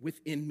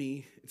within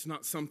me. It's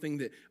not something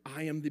that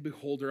I am the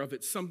beholder of.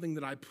 It's something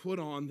that I put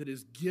on that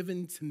is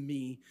given to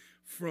me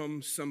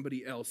from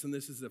somebody else. And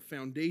this is a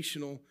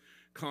foundational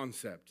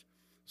concept.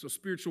 So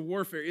spiritual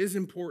warfare is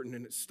important,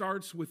 and it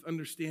starts with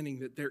understanding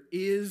that there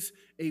is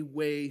a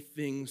way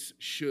things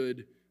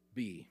should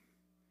be.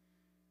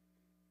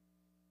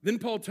 Then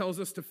Paul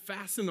tells us to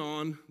fasten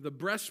on the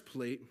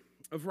breastplate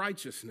of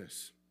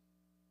righteousness.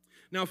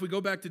 Now, if we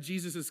go back to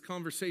Jesus'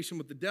 conversation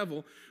with the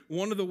devil,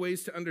 one of the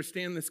ways to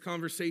understand this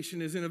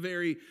conversation is in a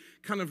very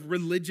kind of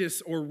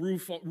religious or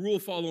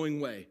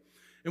rule-following way.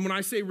 And when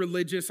I say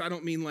religious, I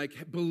don't mean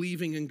like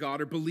believing in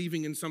God or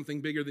believing in something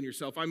bigger than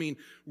yourself. I mean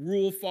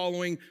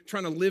rule-following,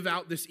 trying to live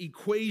out this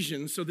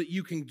equation so that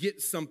you can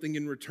get something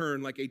in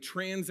return, like a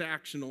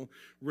transactional,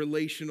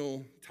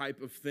 relational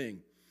type of thing.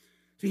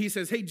 So he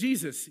says, hey,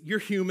 Jesus, you're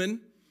human.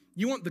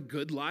 You want the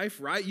good life,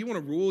 right? You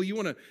want to rule. You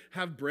want to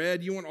have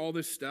bread. You want all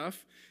this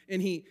stuff.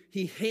 And he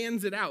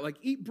hands it out like,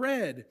 eat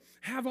bread,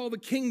 have all the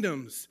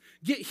kingdoms,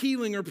 get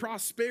healing or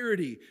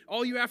prosperity.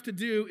 All you have to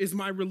do is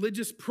my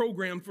religious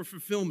program for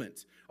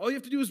fulfillment. All you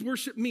have to do is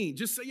worship me.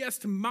 Just say yes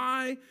to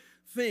my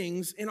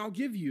things, and I'll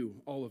give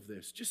you all of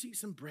this. Just eat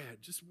some bread.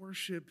 Just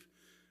worship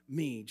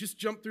me. Just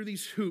jump through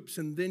these hoops,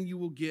 and then you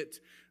will get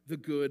the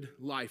good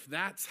life.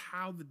 That's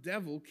how the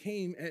devil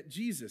came at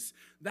Jesus.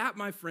 That,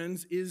 my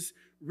friends, is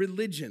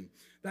religion.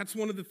 That's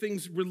one of the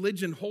things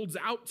religion holds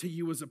out to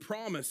you as a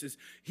promise is,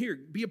 here,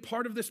 be a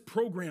part of this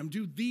program,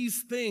 do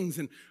these things,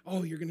 and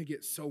oh, you're going to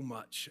get so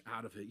much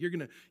out of it. You're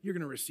going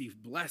to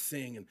receive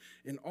blessing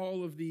and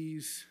all of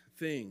these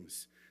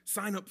things.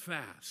 Sign up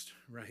fast,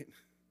 right?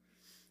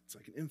 It's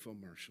like an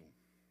infomercial.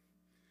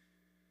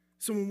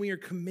 So when we are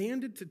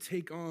commanded to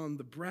take on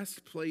the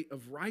breastplate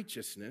of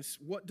righteousness,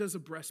 what does a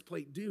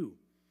breastplate do?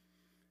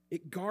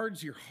 It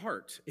guards your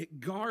heart.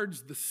 It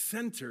guards the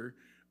center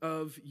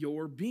of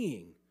your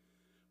being.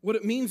 What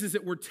it means is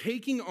that we're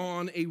taking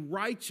on a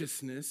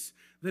righteousness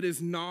that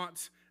is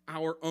not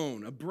our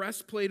own. A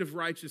breastplate of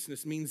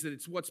righteousness means that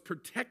it's what's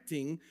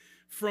protecting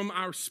from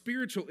our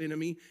spiritual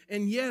enemy,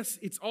 and yes,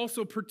 it's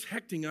also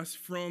protecting us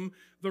from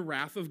the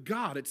wrath of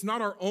God. It's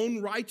not our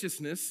own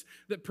righteousness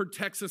that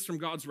protects us from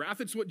God's wrath.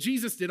 It's what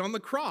Jesus did on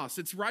the cross.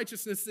 It's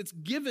righteousness that's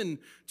given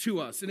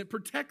to us, and it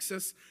protects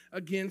us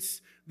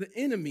against the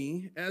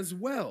enemy as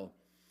well.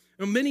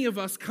 Now, many of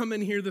us come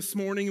in here this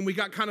morning and we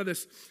got kind of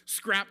this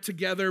scrapped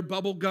together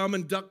bubble gum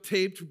and duct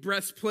taped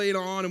breastplate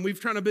on, and we've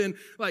trying to been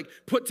like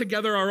put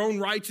together our own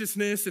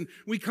righteousness, and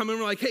we come in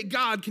and we're like, hey,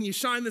 God, can you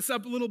shine this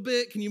up a little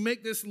bit? Can you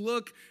make this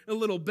look a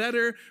little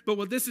better? But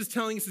what this is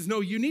telling us is,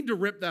 no, you need to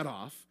rip that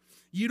off.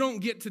 You don't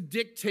get to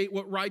dictate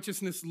what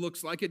righteousness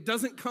looks like. It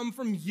doesn't come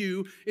from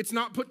you. It's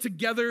not put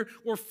together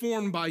or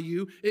formed by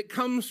you. It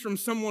comes from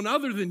someone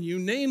other than you,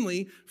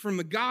 namely from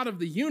the God of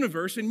the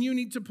universe, and you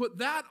need to put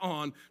that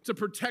on to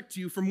protect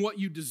you from what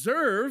you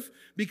deserve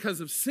because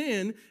of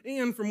sin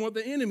and from what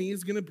the enemy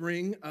is going to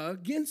bring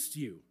against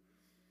you.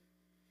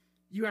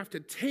 You have to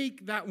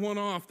take that one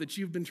off that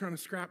you've been trying to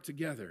scrap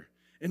together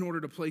in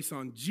order to place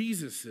on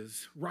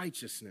Jesus'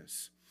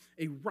 righteousness.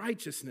 A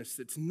righteousness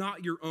that's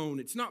not your own.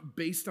 It's not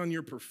based on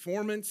your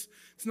performance.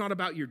 It's not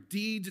about your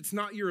deeds. It's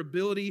not your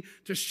ability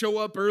to show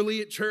up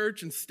early at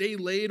church and stay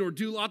late or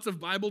do lots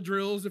of Bible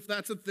drills if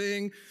that's a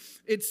thing.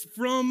 It's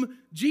from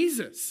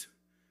Jesus.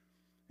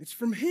 It's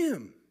from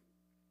him.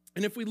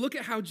 And if we look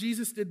at how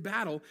Jesus did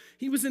battle,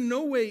 he was in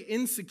no way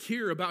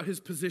insecure about his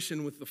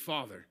position with the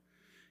Father.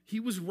 He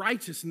was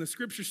righteous, and the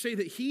scriptures say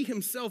that he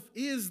himself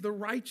is the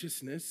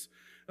righteousness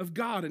of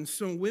God. And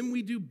so when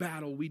we do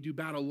battle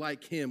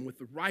like him with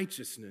the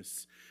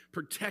righteousness,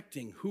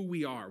 protecting who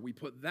we are. We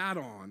put that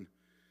on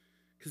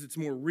because it's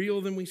more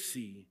real than we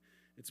see.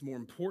 It's more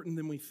important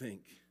than we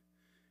think.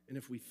 And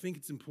if we think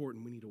it's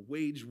important, we need to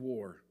wage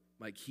war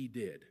like he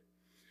did,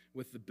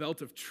 with the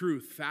belt of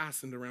truth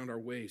fastened around our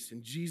waist,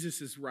 and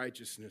Jesus'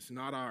 righteousness,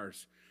 not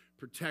ours,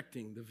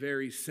 protecting the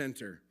very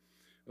center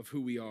of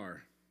who we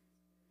are.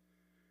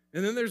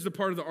 And then there's the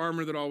part of the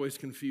armor that always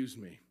confused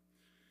me.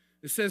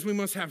 It says we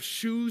must have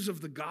shoes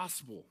of the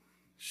gospel.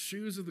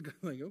 Shoes of the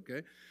gospel. Like,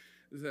 okay.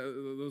 Is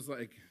that those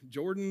like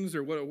Jordans,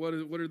 or what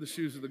are the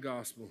shoes of the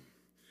gospel?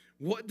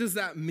 What does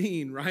that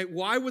mean, right?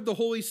 Why would the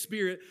Holy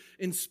Spirit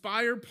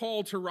inspire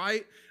Paul to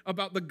write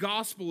about the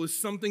gospel as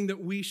something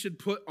that we should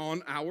put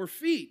on our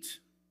feet?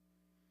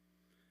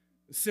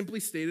 Simply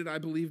stated, I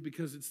believe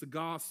because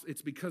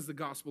it's because the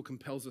gospel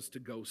compels us to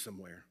go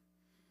somewhere.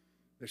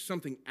 There's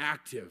something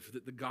active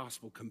that the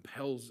gospel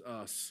compels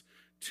us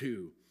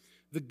to.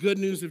 The good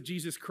news of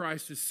Jesus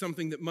Christ is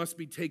something that must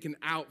be taken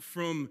out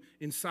from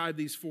inside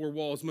these four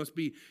walls, must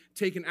be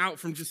taken out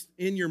from just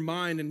in your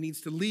mind and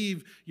needs to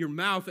leave your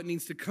mouth. It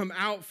needs to come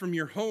out from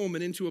your home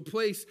and into a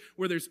place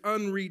where there's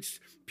unreached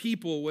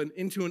people, and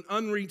into an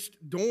unreached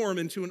dorm,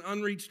 into an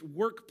unreached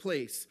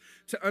workplace,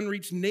 to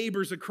unreached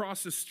neighbors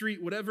across the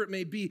street, whatever it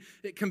may be.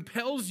 It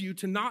compels you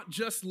to not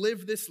just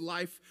live this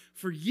life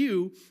for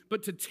you,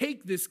 but to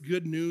take this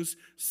good news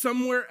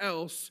somewhere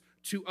else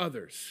to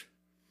others.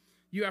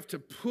 You have to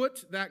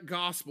put that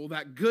gospel,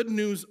 that good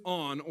news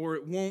on, or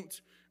it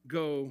won't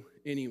go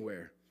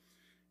anywhere.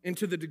 And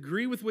to the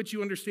degree with which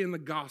you understand the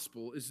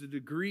gospel is the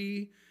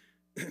degree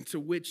to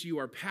which you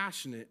are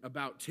passionate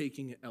about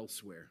taking it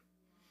elsewhere.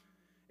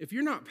 If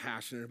you're not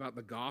passionate about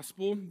the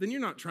gospel, then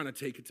you're not trying to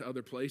take it to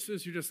other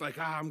places. You're just like,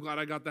 I'm glad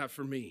I got that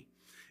for me.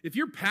 If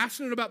you're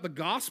passionate about the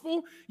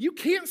gospel, you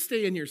can't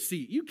stay in your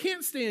seat. You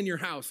can't stay in your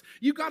house.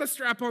 You got to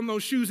strap on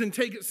those shoes and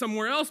take it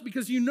somewhere else,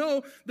 because you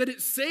know that it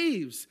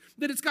saves,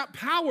 that it's got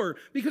power,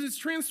 because it's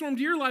transformed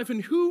your life.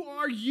 And who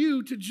are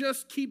you to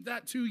just keep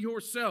that to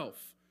yourself?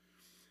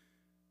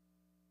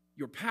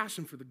 Your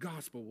passion for the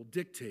gospel will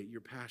dictate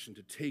your passion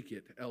to take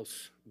it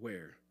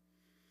elsewhere.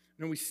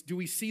 Now, do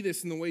we see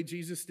this in the way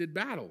Jesus did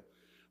battle?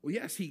 Well,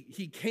 yes,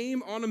 he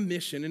came on a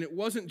mission, and it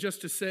wasn't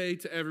just to say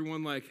to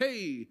everyone like,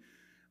 hey,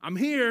 I'm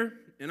here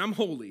and I'm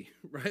holy,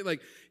 right?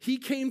 Like, he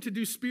came to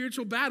do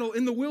spiritual battle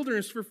in the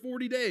wilderness for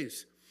 40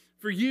 days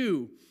for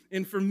you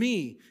and for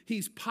me.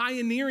 He's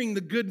pioneering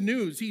the good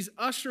news. He's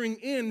ushering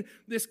in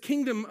this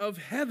kingdom of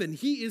heaven.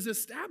 He is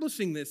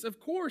establishing this. Of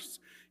course,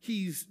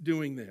 he's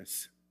doing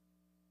this.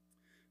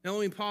 Now,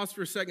 let me pause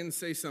for a second and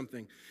say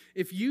something.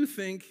 If you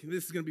think,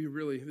 this is going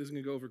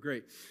to go over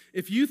great.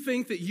 If you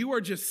think that you are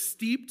just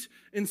steeped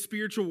in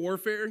spiritual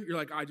warfare, you're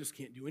like, I just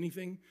can't do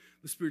anything.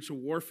 The spiritual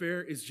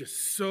warfare is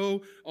just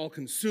so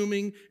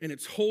all-consuming, and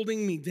it's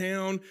holding me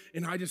down,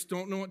 and I just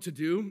don't know what to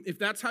do. If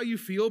that's how you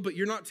feel, but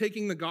you're not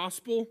taking the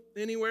gospel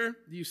anywhere,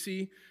 do you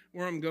see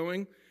where I'm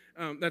going?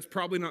 That's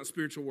probably not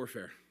spiritual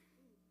warfare.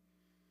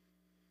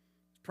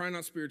 It's probably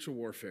not spiritual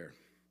warfare.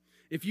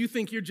 If you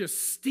think you're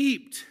just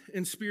steeped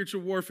in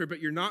spiritual warfare, but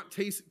you're not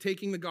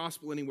taking the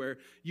gospel anywhere,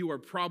 you are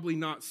probably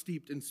not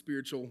steeped in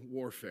spiritual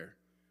warfare.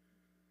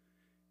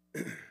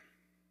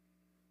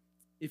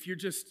 If you're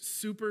just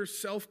super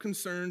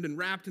self-concerned and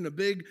wrapped in a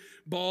big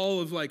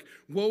ball of like,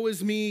 woe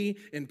is me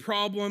and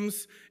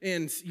problems,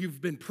 and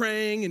you've been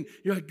praying and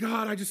you're like,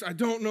 God, I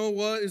don't know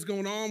what is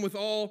going on with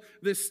all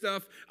this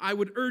stuff, I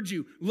would urge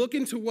you, look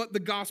into what the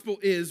gospel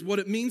is, what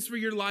it means for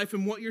your life,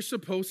 and what you're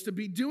supposed to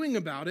be doing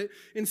about it,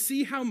 and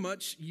see how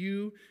much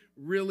you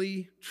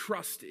really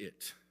trust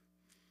it.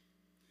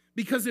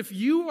 Because if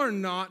you are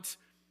not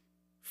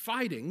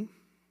fighting,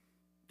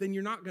 then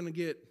you're not going to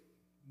get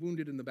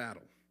wounded in the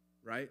battle.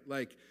 Right?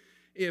 Like,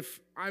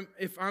 if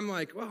I'm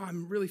like, well, I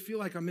really feel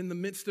like I'm in the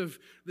midst of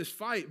this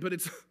fight, but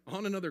it's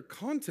on another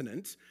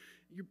continent,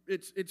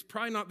 it's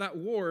probably not that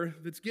war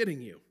that's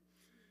getting you.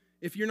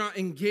 If you're not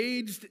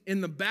engaged in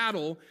the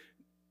battle,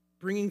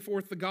 bringing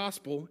forth the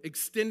gospel,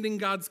 extending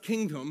God's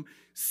kingdom,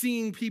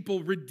 seeing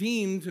people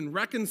redeemed and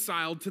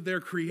reconciled to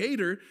their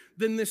Creator,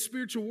 then this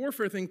spiritual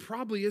warfare thing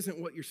probably isn't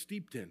what you're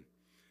steeped in.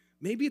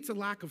 Maybe it's a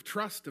lack of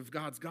trust of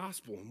God's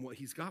gospel and what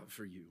He's got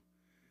for you.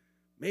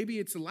 Maybe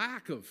it's a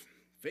lack of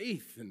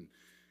faith,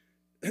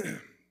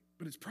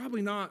 but it's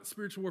probably not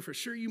spiritual warfare.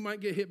 Sure, you might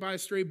get hit by a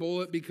stray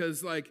bullet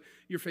because like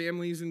your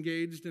family's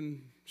engaged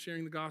in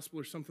sharing the gospel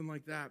or something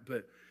like that,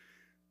 but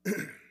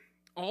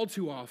all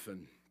too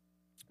often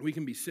we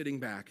can be sitting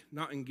back,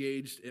 not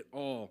engaged at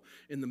all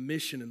in the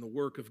mission and the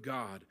work of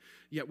God,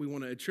 yet we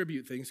want to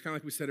attribute things, kind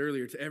of like we said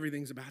earlier, to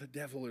everything's about a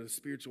devil or a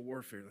spiritual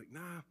warfare. Like,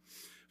 nah,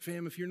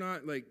 fam, if you're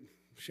not like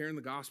sharing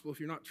the gospel, if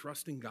you're not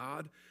trusting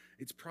God,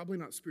 it's probably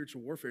not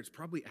spiritual warfare. It's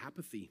probably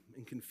apathy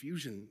and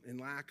confusion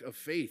and lack of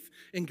faith.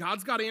 And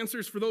God's got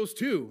answers for those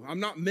too. I'm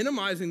not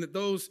minimizing that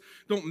those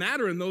don't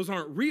matter and those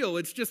aren't real.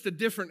 It's just a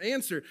different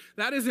answer.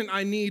 That isn't,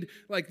 I need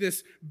like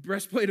this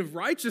breastplate of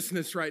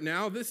righteousness right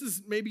now. This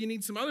is, maybe you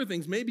need some other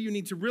things. Maybe you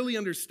need to really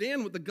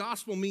understand what the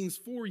gospel means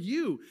for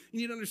you.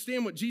 You need to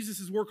understand what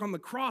Jesus' work on the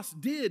cross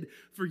did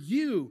for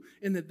you,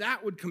 and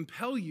that would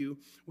compel you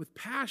with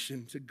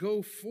passion to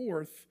go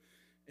forth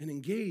and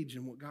engage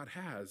in what God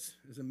has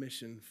as a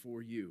mission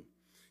for you.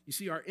 You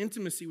see, our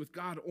intimacy with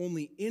God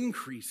only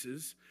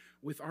increases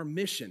with our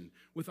mission,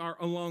 with our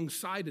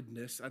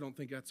alongsidedness. I don't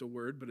think that's a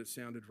word, but it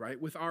sounded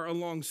right. With our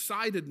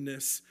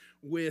alongsidedness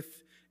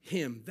with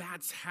Him.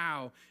 That's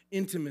how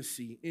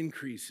intimacy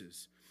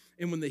increases.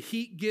 And when the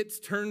heat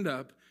gets turned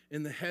up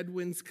and the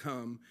headwinds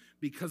come,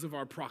 because of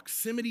our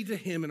proximity to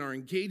Him and our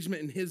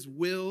engagement in His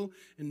will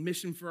and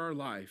mission for our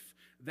life,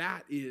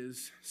 That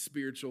is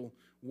spiritual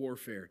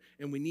warfare.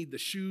 And we need the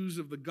shoes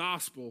of the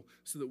gospel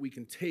so that we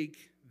can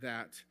take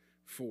that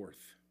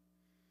forth.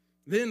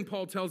 Then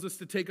Paul tells us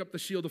to take up the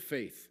shield of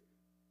faith.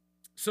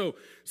 So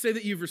say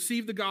that you've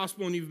received the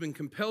gospel and you've been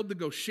compelled to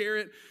go share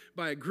it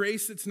by a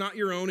grace that's not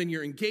your own, and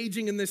you're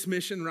engaging in this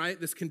mission, right?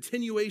 This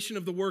continuation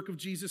of the work of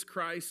Jesus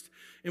Christ.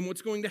 And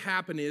what's going to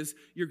happen is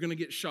you're going to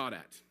get shot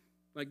at.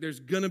 Like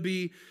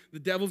the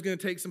devil's going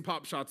to take some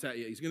pop shots at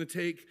you. He's going to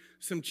take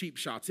some cheap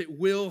shots. It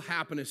will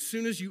happen. As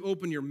soon as you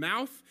open your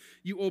mouth,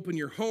 you open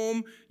your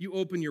home, you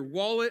open your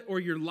wallet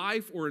or your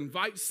life, or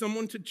invite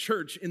someone to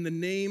church in the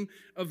name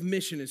of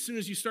mission. As soon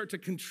as you start to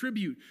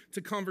contribute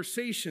to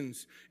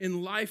conversations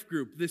in life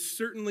group, this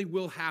certainly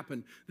will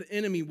happen. The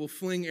enemy will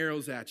fling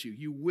arrows at you.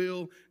 You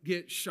will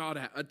get shot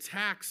at.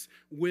 Attacks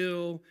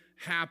will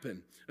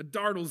happen. A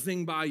dart will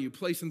zing by you,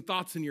 placing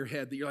thoughts in your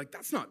head that you're like,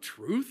 that's not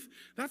truth.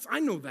 I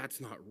know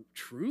that's not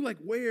true. Like,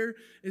 where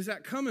is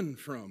that coming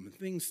from?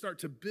 Things start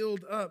to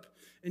build up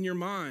in your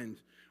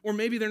mind. Or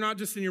maybe they're not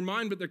just in your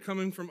mind, but they're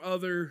coming from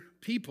other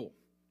people,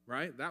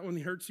 right? That one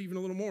hurts even a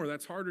little more.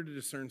 That's harder to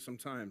discern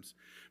sometimes.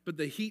 But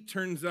the heat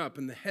turns up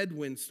and the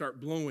headwinds start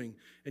blowing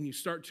and you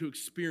start to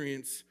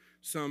experience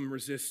some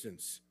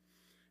resistance.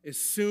 As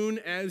soon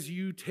as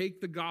you take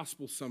the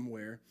gospel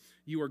somewhere,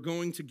 you are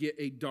going to get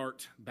a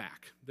dart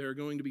back. There are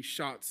going to be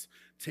shots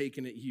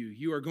taken at you.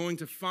 You are going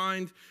to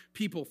find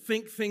people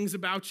think things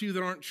about you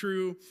that aren't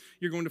true.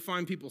 You're going to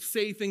find people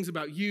say things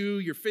about you,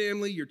 your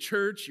family, your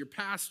church, your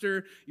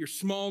pastor, your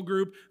small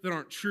group that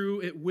aren't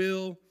true. It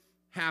will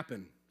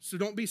happen. So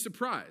don't be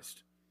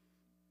surprised.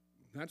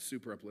 That's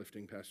super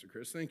uplifting, Pastor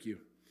Chris. Thank you.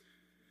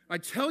 I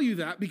tell you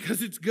that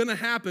because it's going to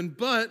happen,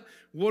 but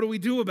what do we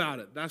do about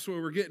it? That's what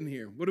we're getting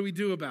here. What do we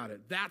do about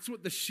it? That's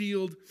what the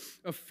shield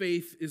of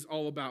faith is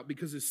all about,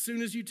 because as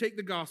soon as you take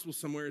the gospel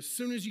somewhere, as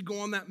soon as you go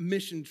on that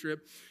mission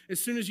trip, as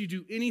soon as you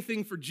do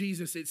anything for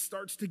Jesus, it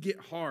starts to get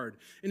hard.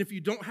 And if you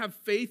don't have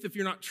faith, if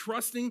you're not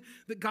trusting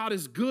that God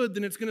is good,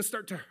 then it's going to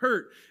start to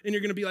hurt. And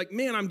you're going to be like,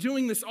 man, I'm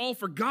doing this all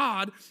for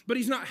God, but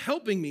he's not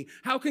helping me.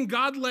 How can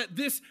God let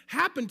this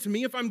happen to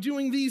me if I'm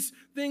doing these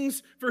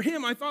things for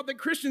him? I thought that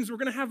Christians were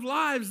going to have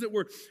lives that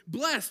were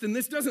blessed, and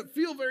this doesn't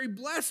feel very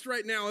blessed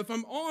right now if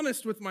I'm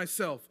honest with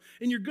myself.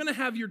 And you're going to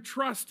have your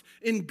trust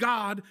in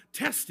God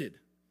tested.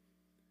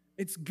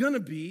 It's going to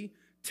be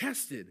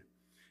tested.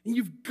 And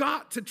you've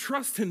got to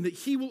trust him that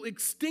he will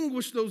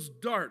extinguish those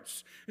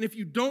darts. And if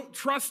you don't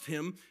trust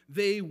him,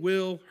 they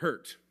will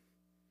hurt.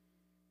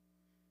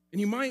 And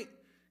you might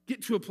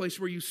get to a place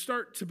where you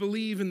start to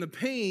believe in the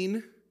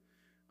pain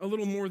a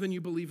little more than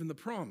you believe in the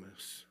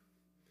promise.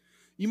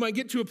 You might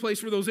get to a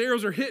place where those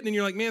arrows are hitting and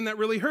you're like, man, that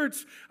really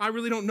hurts. I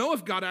really don't know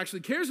if God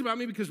actually cares about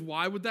me, because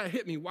why would that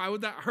hit me? Why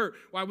would that hurt?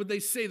 Why would they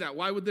say that?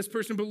 Why would this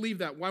person believe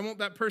that? Why won't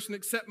that person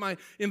accept my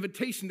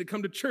invitation to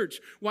come to church?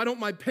 Why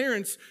don't my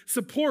parents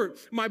support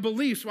my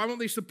beliefs? Why won't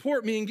they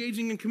support me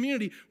engaging in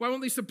community? Why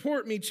won't they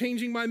support me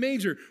changing my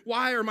major?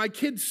 Why are my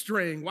kids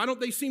straying? Why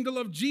don't they seem to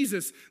love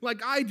Jesus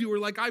like I do or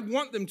like I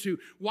want them to?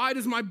 Why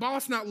does my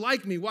boss not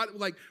like me?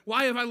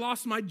 Why have I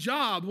lost my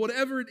job?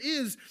 Whatever it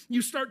is,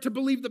 you start to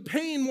believe the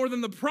pain more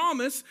than the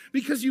promise,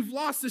 because you've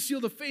lost the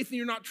shield of faith and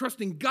you're not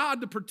trusting God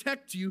to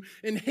protect you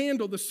and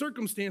handle the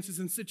circumstances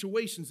and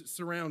situations that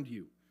surround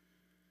you.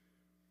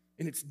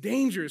 And it's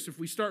dangerous if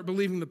we start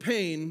believing the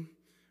pain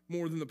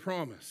more than the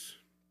promise.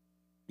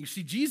 You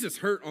see, Jesus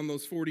hurt on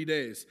those 40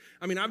 days.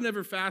 I mean, I've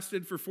never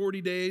fasted for 40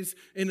 days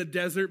in a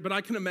desert, but I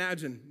can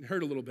imagine it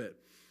hurt a little bit.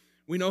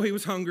 We know he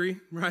was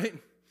hungry, right?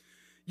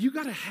 You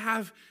got to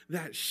have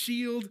that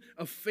shield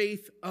of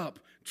faith up,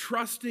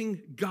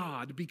 trusting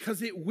God,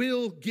 because it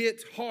will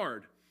get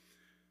hard.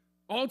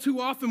 All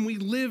too often we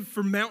live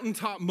for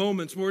mountaintop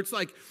moments where it's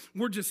like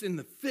we're just in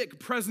the thick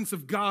presence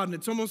of God, and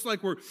it's almost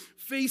like we're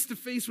face to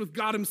face with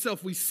God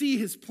himself. We see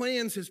his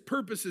plans, his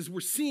purposes.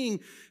 We're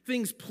seeing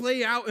things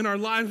play out in our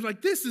lives. We're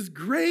like, this is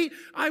great.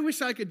 I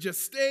wish I could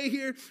just stay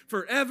here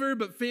forever.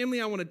 But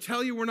family, I want to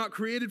tell you, we're not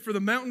created for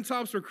the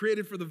mountaintops. We're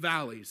created for the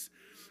valleys.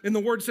 And the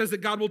word says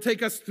that God will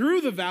take us through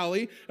the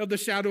valley of the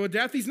shadow of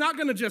death. He's not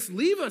going to just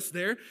leave us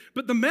there,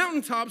 but the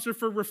mountaintops are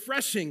for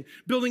refreshing,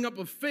 building up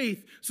of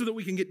faith so that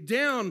we can get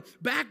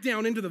back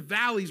down into the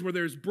valleys where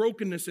there's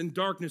brokenness and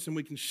darkness, and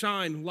we can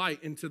shine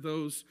light into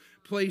those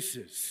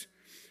places.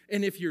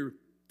 And if you're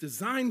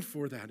designed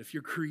for that, if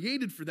you're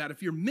created for that,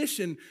 if your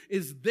mission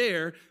is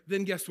there,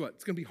 then guess what?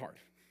 It's going to be hard.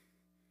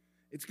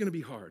 It's going to be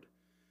hard.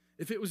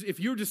 If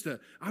you're just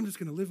I'm just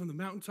going to live on the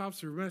mountaintops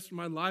for the rest of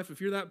my life,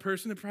 if you're that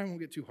person, it probably won't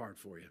get too hard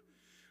for you.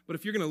 But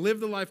if you're going to live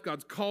the life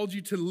God's called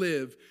you to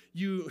live,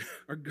 you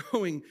are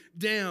going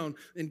down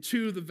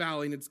into the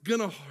valley, and it's going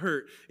to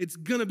hurt. It's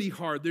going to be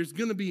hard. There's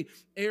going to be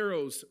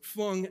arrows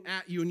flung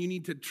at you, and you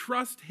need to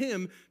trust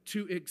him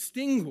to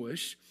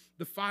extinguish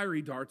the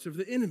fiery darts of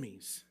the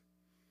enemies.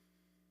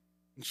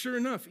 And sure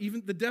enough,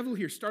 even the devil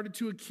here started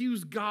to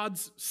accuse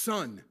God's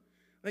son.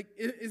 Like,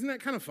 isn't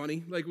that kind of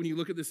funny? Like, when you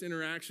look at this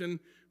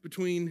interaction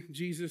between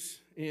Jesus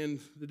and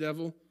the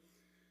devil,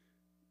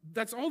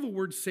 that's all the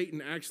word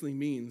Satan actually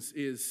means,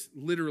 is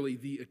literally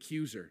the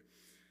accuser.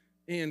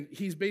 And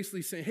he's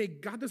basically saying, hey,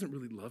 God doesn't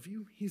really love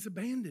you. He's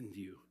abandoned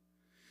you.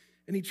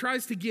 And he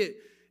tries to get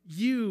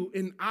you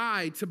and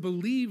I to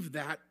believe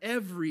that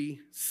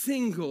every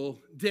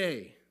single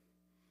day.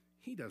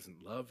 He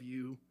doesn't love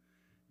you.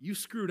 You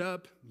screwed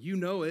up. You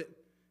know it.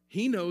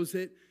 He knows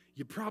it.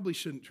 You probably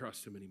shouldn't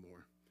trust him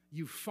anymore.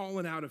 You've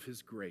fallen out of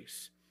his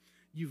grace.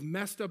 You've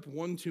messed up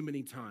one too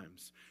many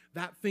times.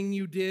 That thing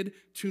you did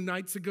 2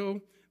 nights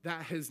ago,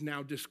 that has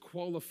now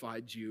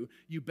disqualified you.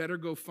 You better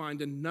go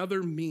find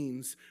another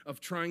means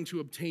of trying to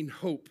obtain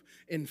hope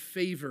and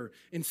favor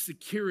and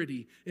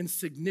security and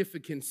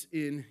significance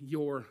in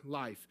your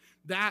life.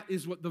 That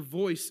is what the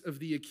voice of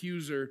the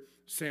accuser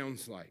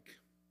sounds like.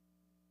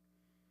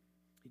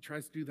 He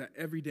tries to do that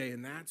every day,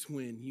 and that's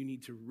when you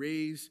need to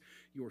raise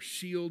your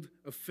shield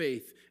of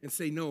faith and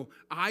say, no,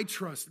 I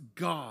trust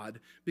God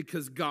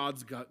because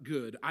God's got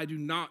good. I do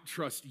not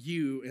trust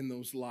you in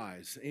those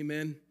lies.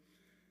 Amen?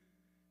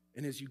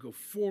 And as you go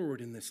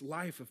forward in this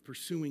life of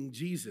pursuing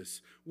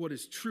Jesus, what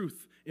is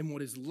truth and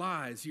what is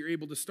lies, you're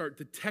able to start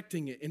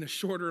detecting it in a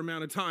shorter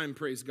amount of time,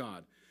 praise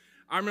God.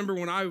 I remember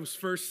when I was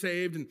first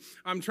saved and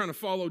I'm trying to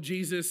follow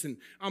Jesus and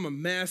I'm a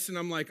mess and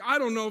I'm like, I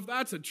don't know if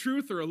that's a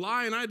truth or a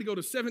lie. And I had to go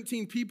to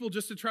 17 people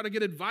just to try to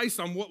get advice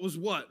on what was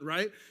what,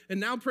 right? And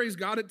now, praise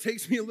God, it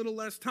takes me a little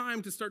less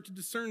time to start to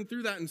discern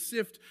through that and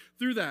sift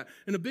through that.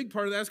 And a big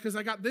part of that is because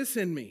I got this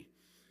in me.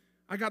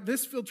 I got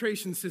this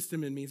filtration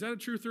system in me. Is that a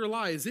truth or a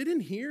lie? Is it in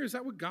here? Is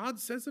that what God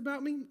says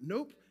about me?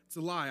 Nope, it's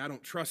a lie. I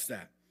don't trust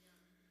that.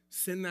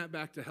 Send that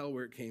back to hell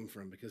where it came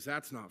from because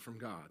that's not from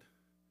God.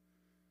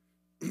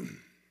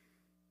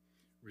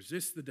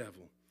 Resist the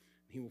devil,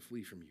 and he will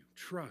flee from you.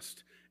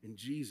 Trust in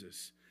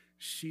Jesus'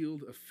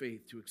 shield of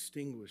faith to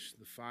extinguish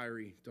the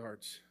fiery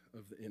darts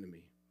of the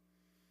enemy.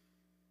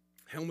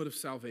 Helmet of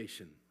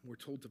salvation. We're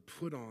told to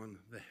put on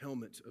the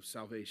helmet of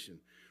salvation.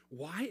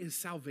 Why is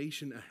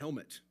salvation a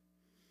helmet?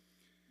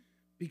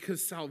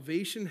 Because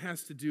salvation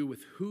has to do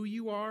with who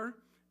you are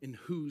and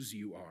whose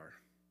you are.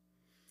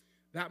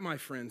 That, my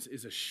friends,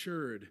 is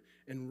assured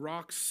and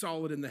rock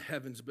solid in the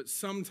heavens, but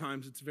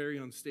sometimes it's very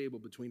unstable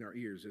between our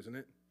ears, isn't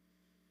it?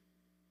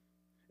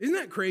 Isn't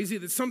that crazy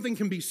that something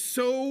can be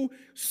so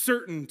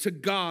certain to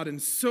God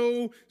and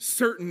so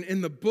certain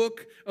in the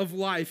book of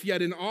life,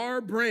 yet in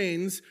our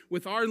brains,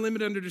 with our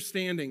limited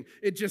understanding,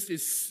 it just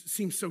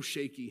seems so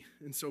shaky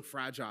and so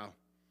fragile.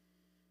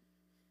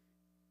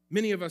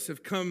 Many of us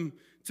have come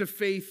to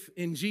faith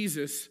in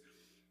Jesus,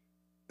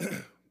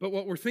 but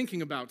what we're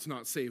thinking about is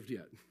not saved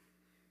yet.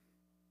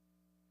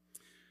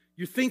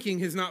 Your thinking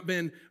has not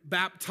been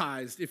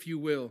baptized, if you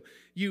will.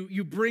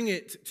 You bring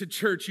it to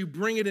church. You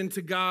bring it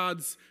into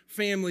God's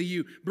family.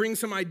 You bring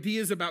some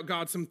ideas about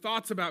God, some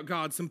thoughts about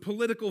God, some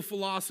political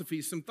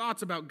philosophies, some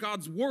thoughts about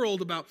God's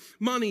world, about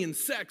money and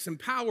sex and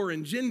power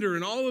and gender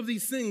and all of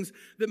these things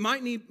that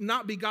might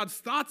not be God's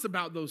thoughts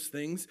about those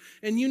things.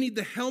 And you need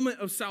the helmet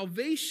of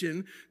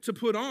salvation to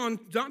put on,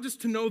 not just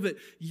to know that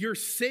you're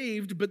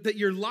saved, but that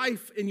your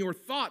life and your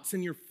thoughts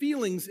and your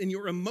feelings and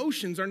your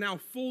emotions are now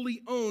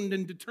fully owned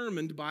and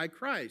determined by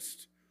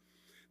Christ.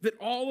 That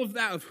all of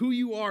that, of who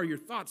you are, your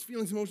thoughts,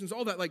 feelings, emotions,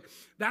 all that, like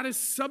that is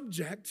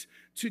subject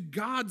to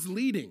God's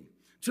leading,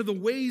 to the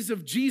ways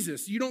of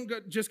Jesus. You don't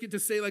just get to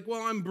say like,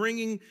 well, I'm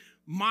bringing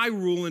my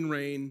rule and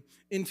reign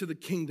into the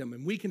kingdom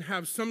and we can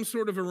have some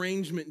sort of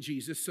arrangement,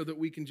 Jesus, so that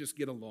we can just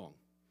get along.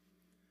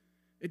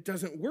 It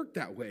doesn't work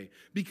that way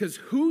because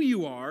who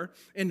you are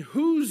and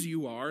whose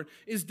you are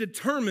is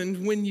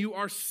determined when you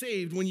are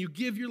saved, when you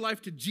give your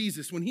life to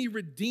Jesus, when he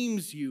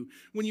redeems you,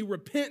 when you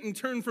repent and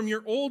turn from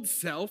your old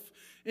self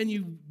and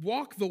you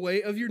walk the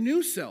way of your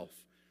new self.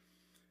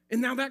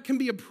 And now that can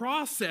be a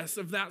process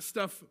of that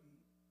stuff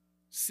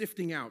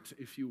sifting out,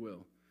 if you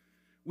will.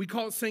 We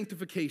call it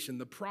sanctification,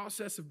 the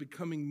process of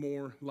becoming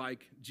more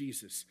like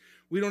Jesus.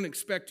 We don't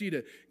expect you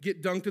to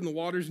get dunked in the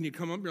waters and you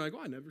come up and you're like,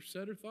 oh, I never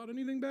said or thought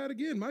anything bad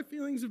again. My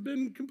feelings have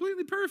been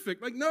completely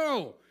perfect. Like,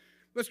 no,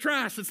 that's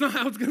trash. That's not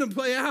how it's going to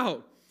play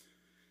out.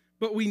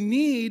 But we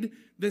need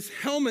this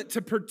helmet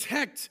to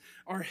protect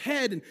our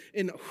head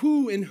and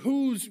who and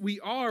whose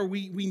we are.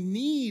 We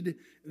need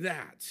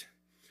that.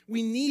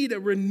 We need a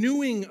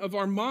renewing of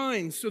our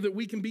minds so that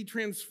we can be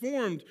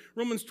transformed.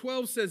 Romans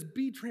 12 says,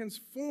 be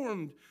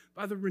transformed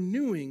by the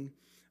renewing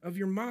of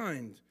your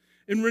mind.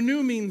 And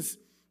renew means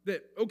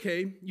that,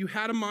 okay, you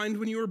had a mind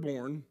when you were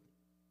born,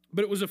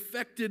 but it was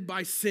affected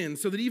by sin,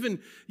 so that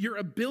even your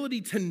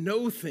ability to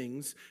know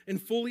things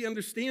and fully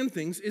understand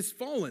things is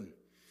fallen.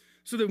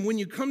 So that when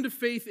you come to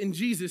faith in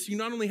Jesus, you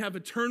not only have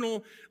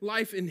eternal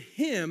life in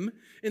him,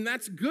 and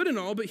that's good and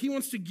all, but he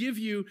wants to give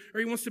you,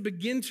 or he wants to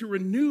begin to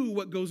renew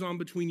what goes on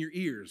between your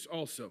ears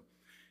also.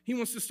 He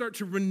wants to start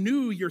to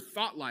renew your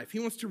thought life. He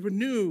wants to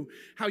renew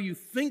how you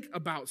think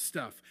about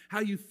stuff, how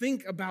you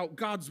think about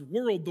God's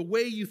world, the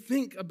way you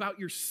think about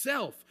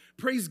yourself.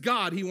 Praise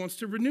God, he wants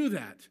to renew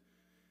that.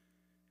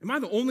 Am I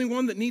the only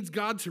one that needs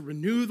God to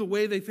renew the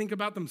way they think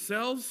about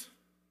themselves?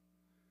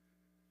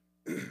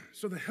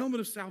 So the helmet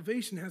of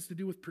salvation has to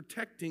do with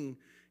protecting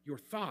your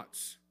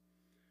thoughts.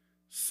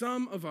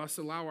 Some of us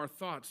allow our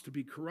thoughts to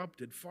be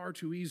corrupted far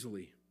too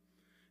easily.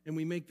 and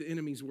we make the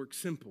enemy's work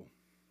simple.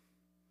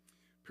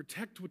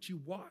 Protect what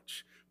you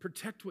watch.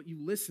 Protect what you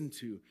listen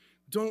to.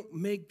 Don't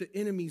make the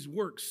enemy's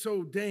work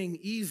so dang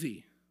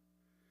easy.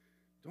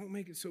 Don't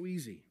make it so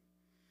easy.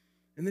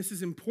 And this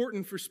is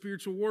important for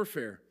spiritual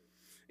warfare.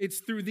 It's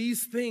through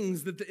these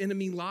things that the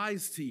enemy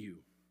lies to you.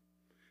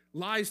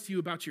 Lies to you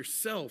about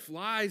yourself,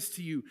 lies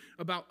to you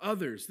about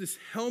others. This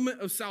helmet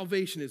of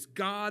salvation is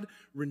God,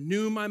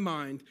 renew my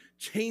mind,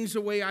 change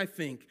the way I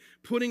think.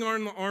 Putting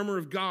on the armor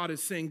of God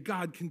is saying,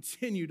 God,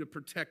 continue to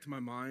protect my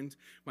mind,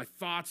 my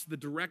thoughts, the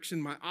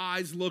direction my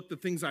eyes look, the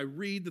things I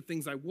read, the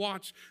things I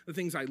watch, the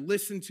things I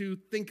listen to,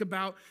 think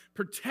about.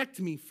 Protect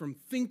me from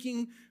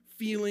thinking,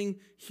 feeling,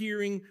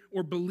 hearing,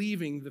 or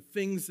believing the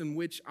things in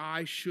which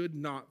I should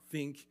not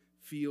think,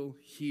 feel,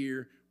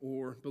 hear,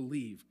 or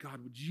believe.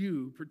 God, would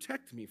you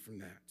protect me from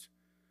that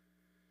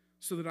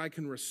so that I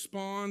can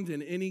respond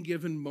in any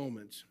given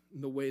moment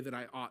in the way that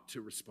I ought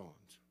to respond?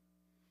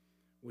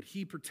 Would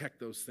he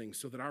protect those things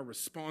so that our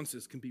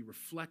responses can be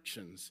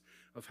reflections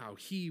of how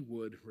he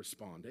would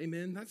respond?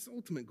 Amen? That's the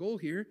ultimate goal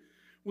here.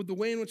 Would the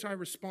way in which I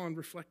respond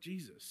reflect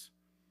Jesus?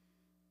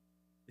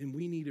 And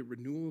we need a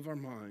renewal of our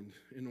mind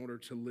in order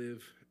to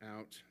live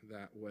out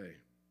that way.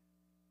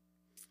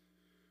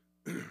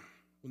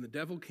 When the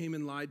devil came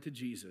and lied to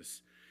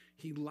Jesus,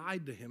 he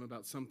lied to him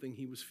about something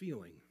he was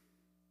feeling.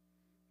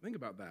 Think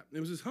about that. It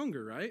was his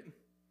hunger, right?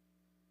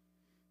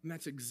 And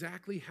that's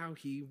exactly how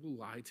he will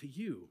lie to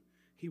you.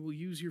 He will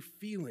use your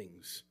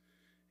feelings,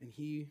 and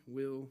he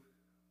will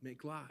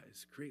make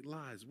lies, create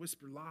lies,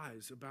 whisper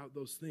lies about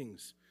those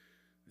things.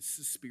 This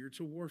is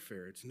spiritual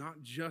warfare. It's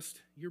not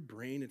just your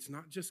brain. It's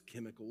not just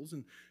chemicals.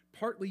 And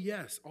partly,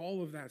 yes,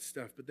 all of that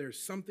stuff, but there's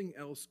something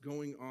else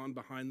going on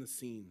behind the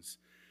scenes.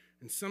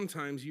 And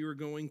sometimes you are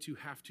going to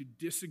have to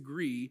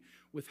disagree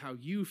with how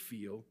you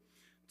feel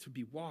to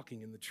be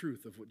walking in the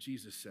truth of what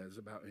Jesus says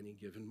about any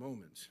given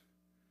moment.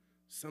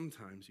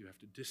 Sometimes you have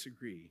to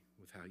disagree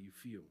with how you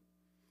feel.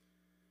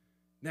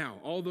 Now,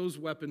 all those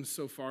weapons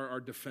so far are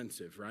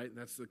defensive, right?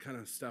 That's the kind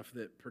of stuff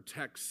that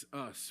protects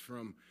us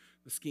from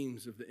the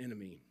schemes of the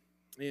enemy.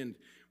 And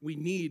we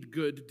need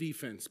good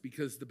defense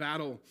because the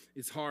battle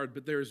is hard,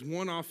 but there is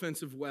one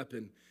offensive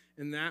weapon,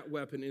 and that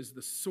weapon is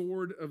the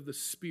sword of the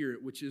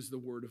Spirit, which is the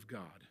Word of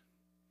God.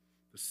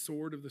 The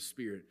sword of the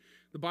Spirit.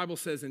 The Bible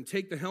says, and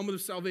take the helmet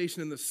of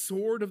salvation and the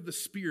sword of the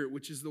Spirit,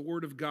 which is the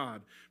Word of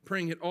God,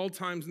 praying at all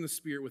times in the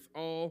Spirit with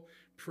all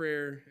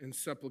prayer and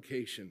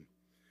supplication.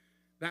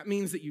 That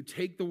means that you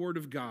take the Word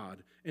of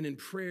God, and in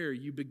prayer,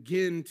 you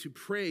begin to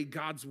pray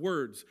God's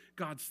words,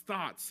 God's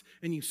thoughts,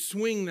 and you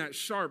swing that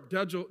sharp,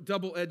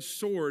 double-edged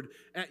sword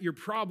at your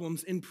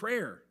problems in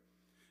prayer.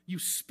 You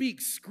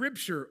speak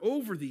Scripture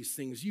over these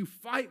things. You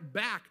fight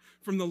back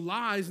from the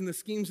lies and the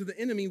schemes of the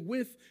enemy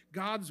with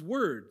God's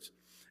words.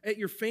 At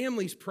your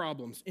family's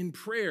problems in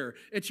prayer,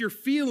 at your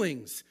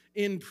feelings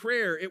in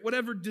prayer, at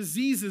whatever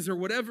diseases or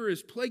whatever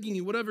is plaguing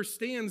you, whatever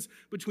stands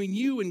between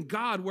you and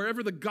God,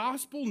 wherever the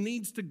gospel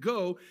needs to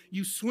go,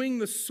 you swing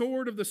the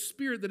sword of the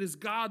Spirit that is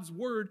God's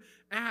word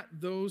at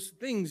those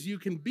things. You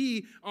can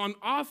be on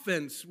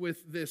offense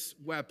with this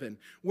weapon.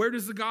 Where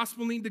does the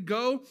gospel need to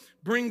go?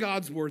 Bring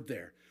God's word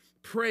there.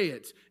 Pray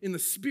it in the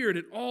Spirit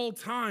at all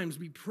times.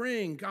 Be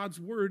praying God's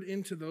word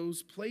into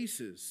those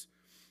places.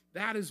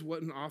 That is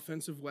what an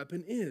offensive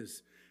weapon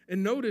is.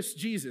 And notice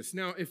Jesus.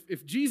 Now,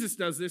 if Jesus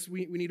does this,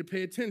 we need to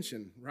pay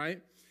attention, right?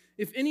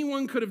 If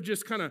anyone could have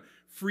just kind of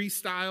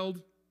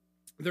freestyled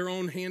their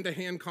own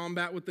hand-to-hand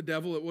combat with the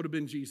devil, it would have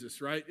been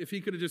Jesus, right? If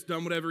he could have just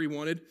done whatever he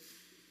wanted,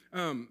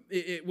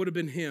 it would have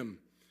been him.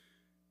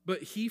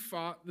 But he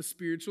fought the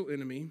spiritual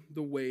enemy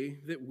the way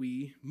that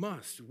we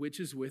must, which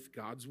is with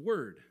God's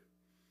word.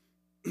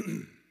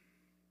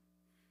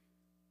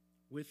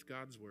 With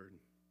God's word.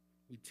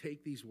 We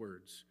take these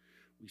words.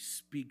 We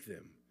speak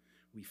them.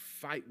 We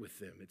fight with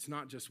them. It's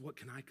not just, what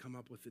can I come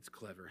up with that's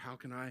clever? How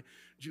can I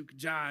juke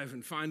jive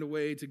and find a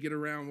way to get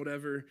around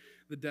whatever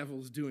the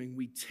devil's doing?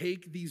 We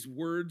take these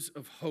words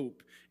of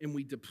hope and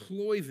we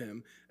deploy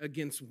them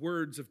against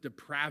words of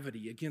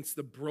depravity, against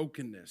the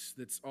brokenness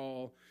that's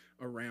all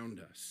around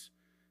us.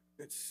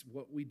 It's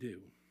what we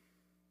do.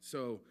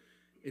 So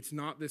it's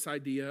not this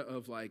idea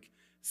of like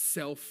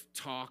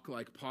self-talk,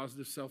 like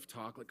positive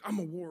self-talk, like I'm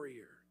a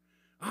warrior.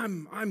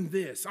 I'm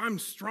this, I'm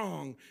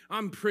strong,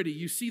 I'm pretty.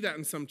 You see that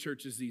in some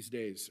churches these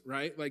days,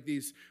 right? Like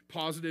these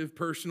positive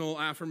personal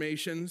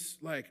affirmations,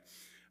 like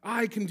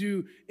I can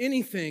do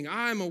anything,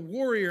 I'm a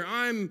warrior,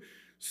 I'm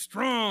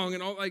strong,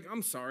 and all. Like,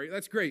 I'm sorry,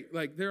 that's great.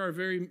 Like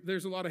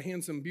there's a lot of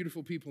handsome,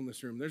 beautiful people in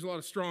this room. There's a lot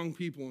of strong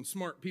people and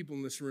smart people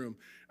in this room.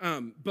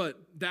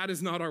 But that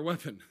is not our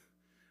weapon.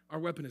 Our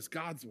weapon is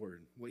God's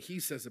word, what he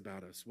says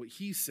about us, what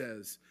he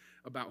says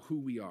about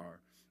who we are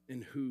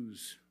and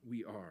whose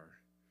we are.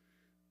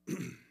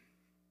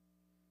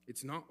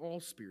 It's not all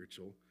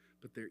spiritual,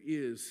 but there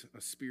is a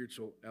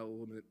spiritual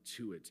element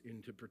to it.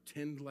 And to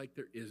pretend like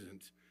there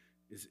isn't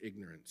is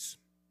ignorance.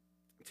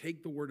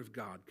 Take the word of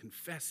God,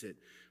 confess it,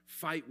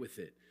 fight with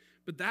it.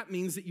 But that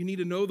means that you need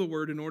to know the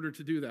word in order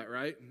to do that,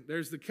 right?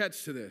 There's the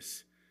catch to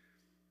this.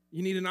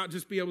 You need to not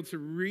just be able to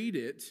read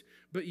it,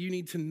 but you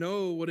need to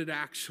know what it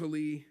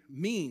actually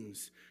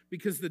means,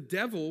 because the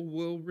devil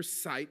will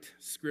recite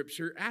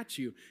scripture at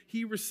you.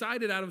 He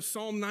recited out of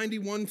Psalm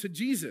 91 to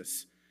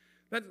Jesus.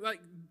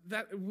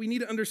 That we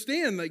need to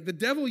understand, like, the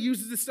devil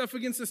uses this stuff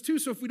against us too.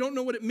 So if we don't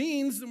know what it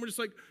means, then we're just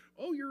like,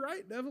 oh, you're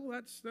right, devil,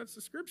 that's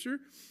the scripture.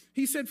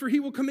 He said, for he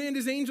will command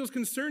his angels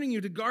concerning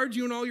you to guard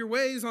you in all your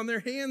ways. On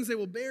their hands they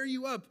will bear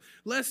you up,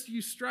 lest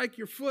you strike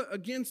your foot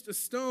against a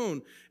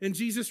stone. And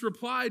Jesus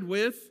replied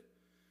with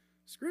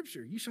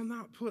scripture, you shall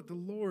not put the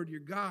Lord your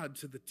God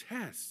to the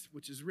test,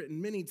 which is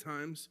written many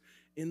times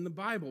in the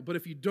Bible. But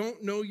if you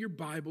don't know your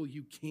Bible,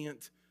 you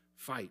can't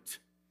fight.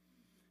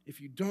 If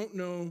you don't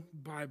know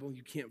Bible,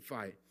 you can't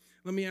fight.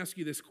 Let me ask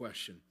you this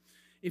question.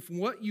 If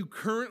what you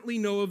currently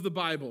know of the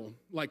Bible,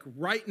 like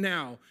right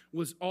now,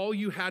 was all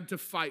you had to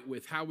fight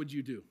with, how would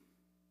you do?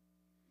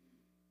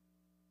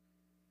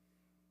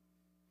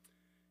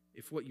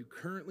 If what you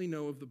currently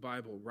know of the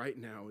Bible right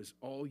now is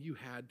all you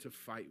had to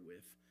fight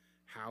with,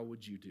 how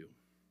would you do?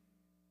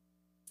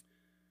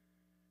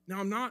 Now,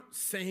 I'm not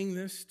saying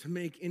this to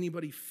make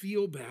anybody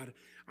feel bad.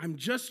 I'm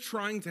just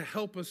trying to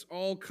help us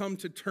all come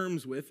to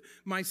terms with,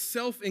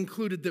 myself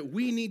included, that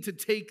we need to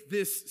take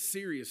this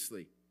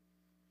seriously.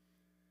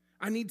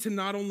 I need to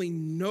not only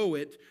know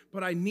it,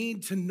 but I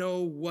need to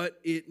know what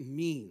it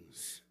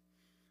means.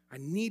 I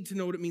need to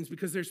know what it means,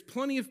 because there's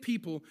plenty of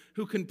people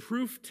who can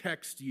proof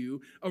text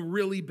you a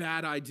really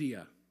bad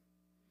idea.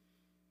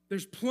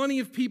 There's plenty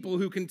of people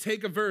who can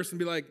take a verse and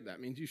be like, that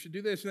means you should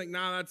do this. And like,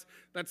 nah,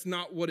 that's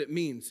not what it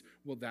means.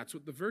 Well, that's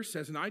what the verse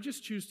says, and I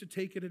just choose to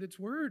take it at its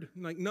word.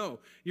 I'm like, no,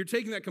 you're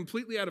taking that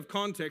completely out of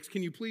context.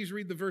 Can you please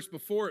read the verse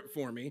before it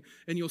for me?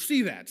 And you'll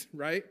see that,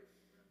 right?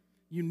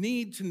 You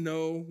need to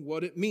know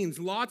what it means.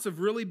 Lots of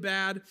really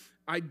bad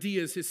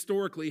ideas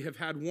historically have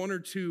had one or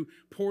two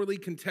poorly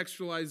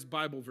contextualized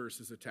Bible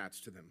verses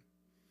attached to them.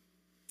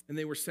 And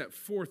they were set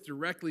forth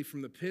directly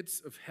from the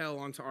pits of hell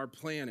onto our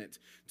planet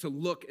to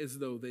look as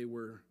though they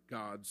were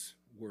God's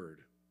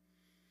word.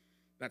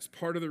 That's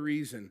part of the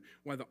reason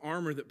why the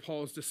armor that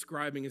Paul is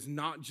describing is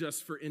not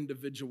just for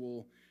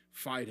individual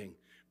fighting.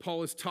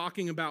 Paul is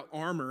talking about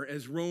armor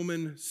as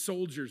Roman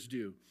soldiers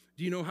do.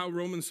 Do you know how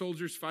Roman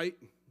soldiers fight?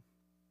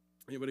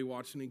 Anybody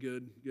watch any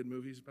good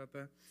movies about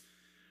that?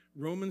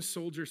 Roman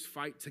soldiers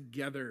fight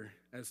together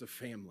as a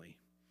family.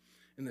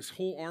 And this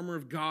whole armor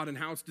of God and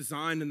how it's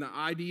designed, and the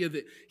idea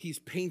that he's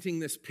painting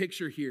this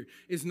picture here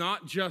is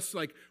not just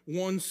like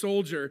one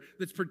soldier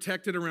that's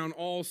protected around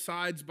all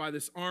sides by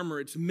this armor.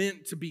 It's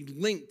meant to be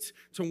linked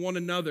to one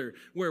another,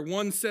 where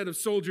one set of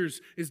soldiers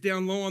is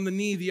down low on the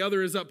knee, the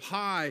other is up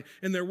high,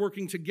 and they're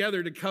working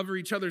together to cover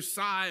each other's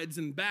sides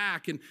and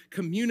back and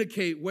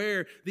communicate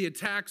where the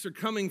attacks are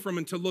coming from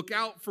and to look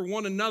out for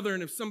one another.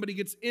 And if somebody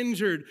gets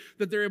injured,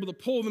 that they're able to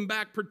pull them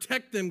back,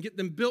 protect them, get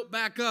them built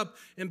back up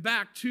and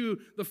back to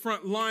the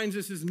front lines.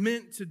 This is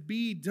meant to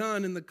be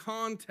done in the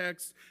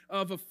context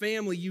of a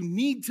family. You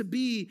need to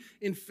be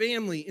in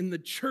family, in the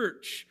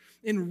church,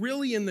 and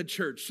really in the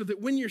church, so that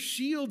when your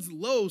shield's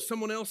low,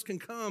 someone else can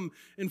come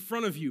in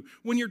front of you.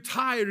 When you're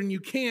tired and you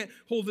can't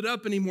hold it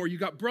up anymore, you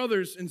got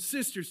brothers and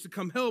sisters to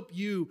come help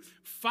you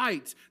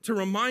fight, to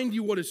remind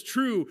you what is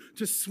true,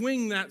 to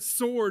swing that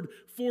sword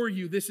for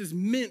you. This is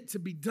meant to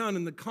be done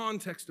in the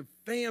context of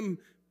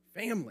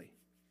family.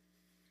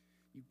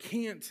 You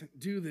can't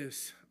do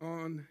this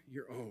on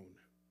your own.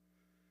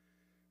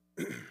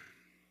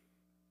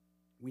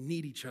 We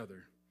need each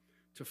other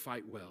to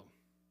fight well.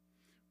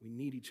 We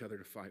need each other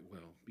to fight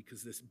well,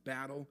 because this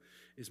battle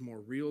is more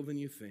real than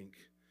you think,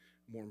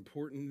 more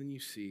important than you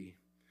see,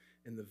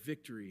 and the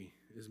victory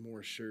is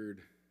more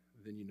assured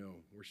than you know.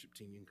 Worship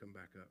team, you can come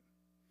back up.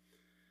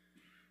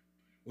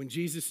 When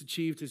Jesus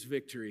achieved his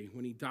victory,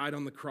 when he died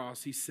on the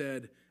cross, he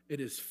said,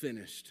 "It is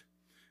finished."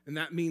 And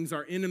that means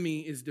our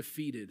enemy is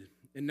defeated.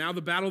 And now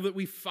the battle that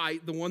we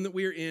fight, the one that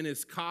we are in,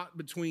 is caught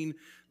between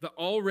the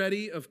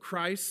already of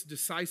Christ's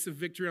decisive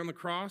victory on the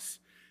cross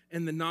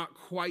and the not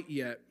quite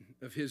yet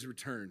of his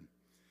return.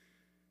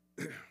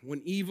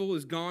 When evil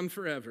is gone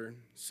forever,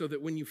 so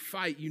that when you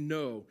fight, you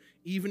know,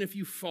 even if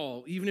you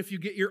fall, even if you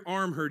get your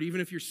arm hurt, even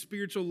if your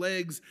spiritual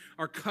legs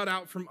are cut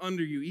out from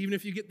under you, even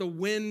if you get the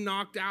wind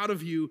knocked out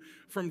of you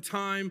from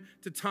time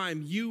to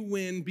time, you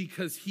win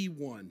because he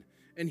won,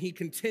 and he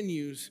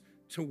continues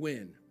to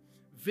win.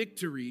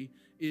 Victory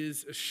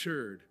is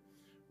assured.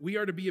 We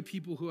are to be a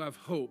people who have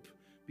hope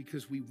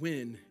because we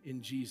win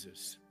in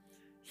Jesus.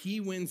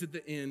 He wins at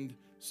the end,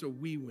 so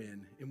we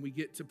win, and we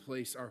get to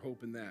place our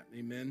hope in that.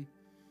 Amen.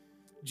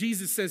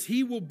 Jesus says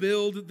he will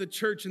build the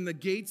church, and the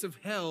gates of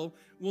hell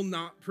will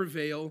not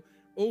prevail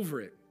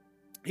over it.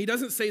 He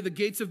doesn't say the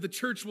gates of the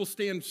church will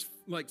stand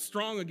like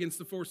strong against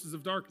the forces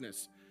of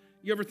darkness.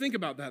 You ever think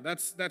about that?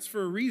 That's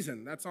for a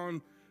reason. That's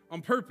on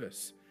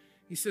purpose.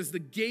 He says the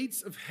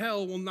gates of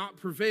hell will not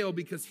prevail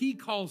because he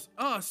calls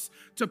us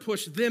to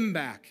push them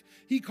back.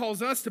 He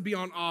calls us to be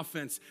on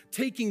offense,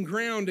 taking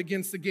ground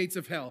against the gates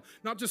of hell,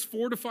 not just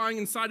fortifying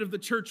inside of the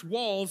church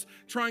walls,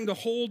 trying to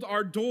hold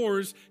our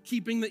doors,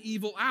 keeping the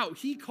evil out.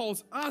 He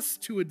calls us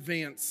to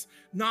advance,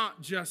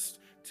 not just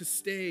to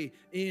stay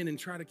in and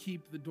try to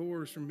keep the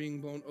doors from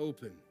being blown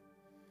open.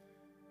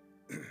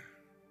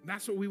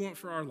 That's what we want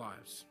for our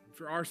lives,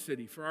 for our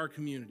city, for our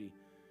community,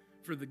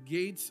 for the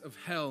gates of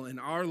hell in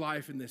our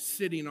life, in this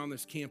city and on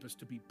this campus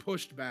to be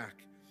pushed back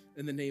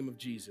in the name of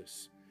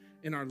Jesus.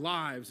 In our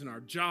lives, in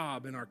our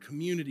job, in our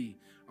community,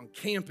 on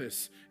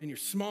campus, in your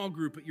small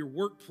group, at your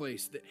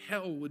workplace, that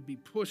hell would be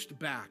pushed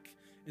back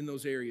in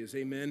those areas,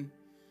 amen?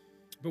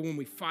 But when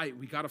we fight,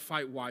 we got to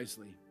fight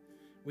wisely.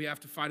 We have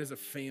to fight as a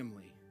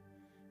family,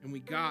 and we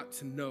got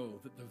to know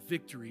that the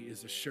victory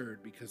is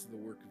assured because of the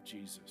work of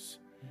Jesus.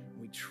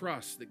 We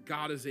trust that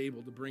God is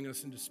able to bring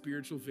us into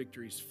spiritual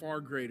victories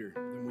far greater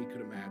than we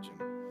could imagine.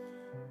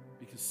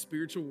 Because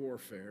spiritual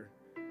warfare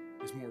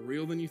is more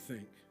real than you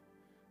think,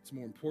 it's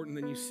more important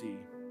than you see,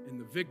 and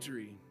the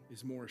victory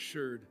is more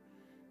assured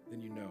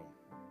than you know.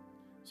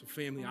 So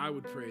family, I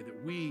would pray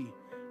that we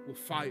will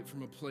fight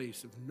from a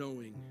place of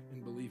knowing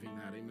and believing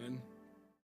that, amen?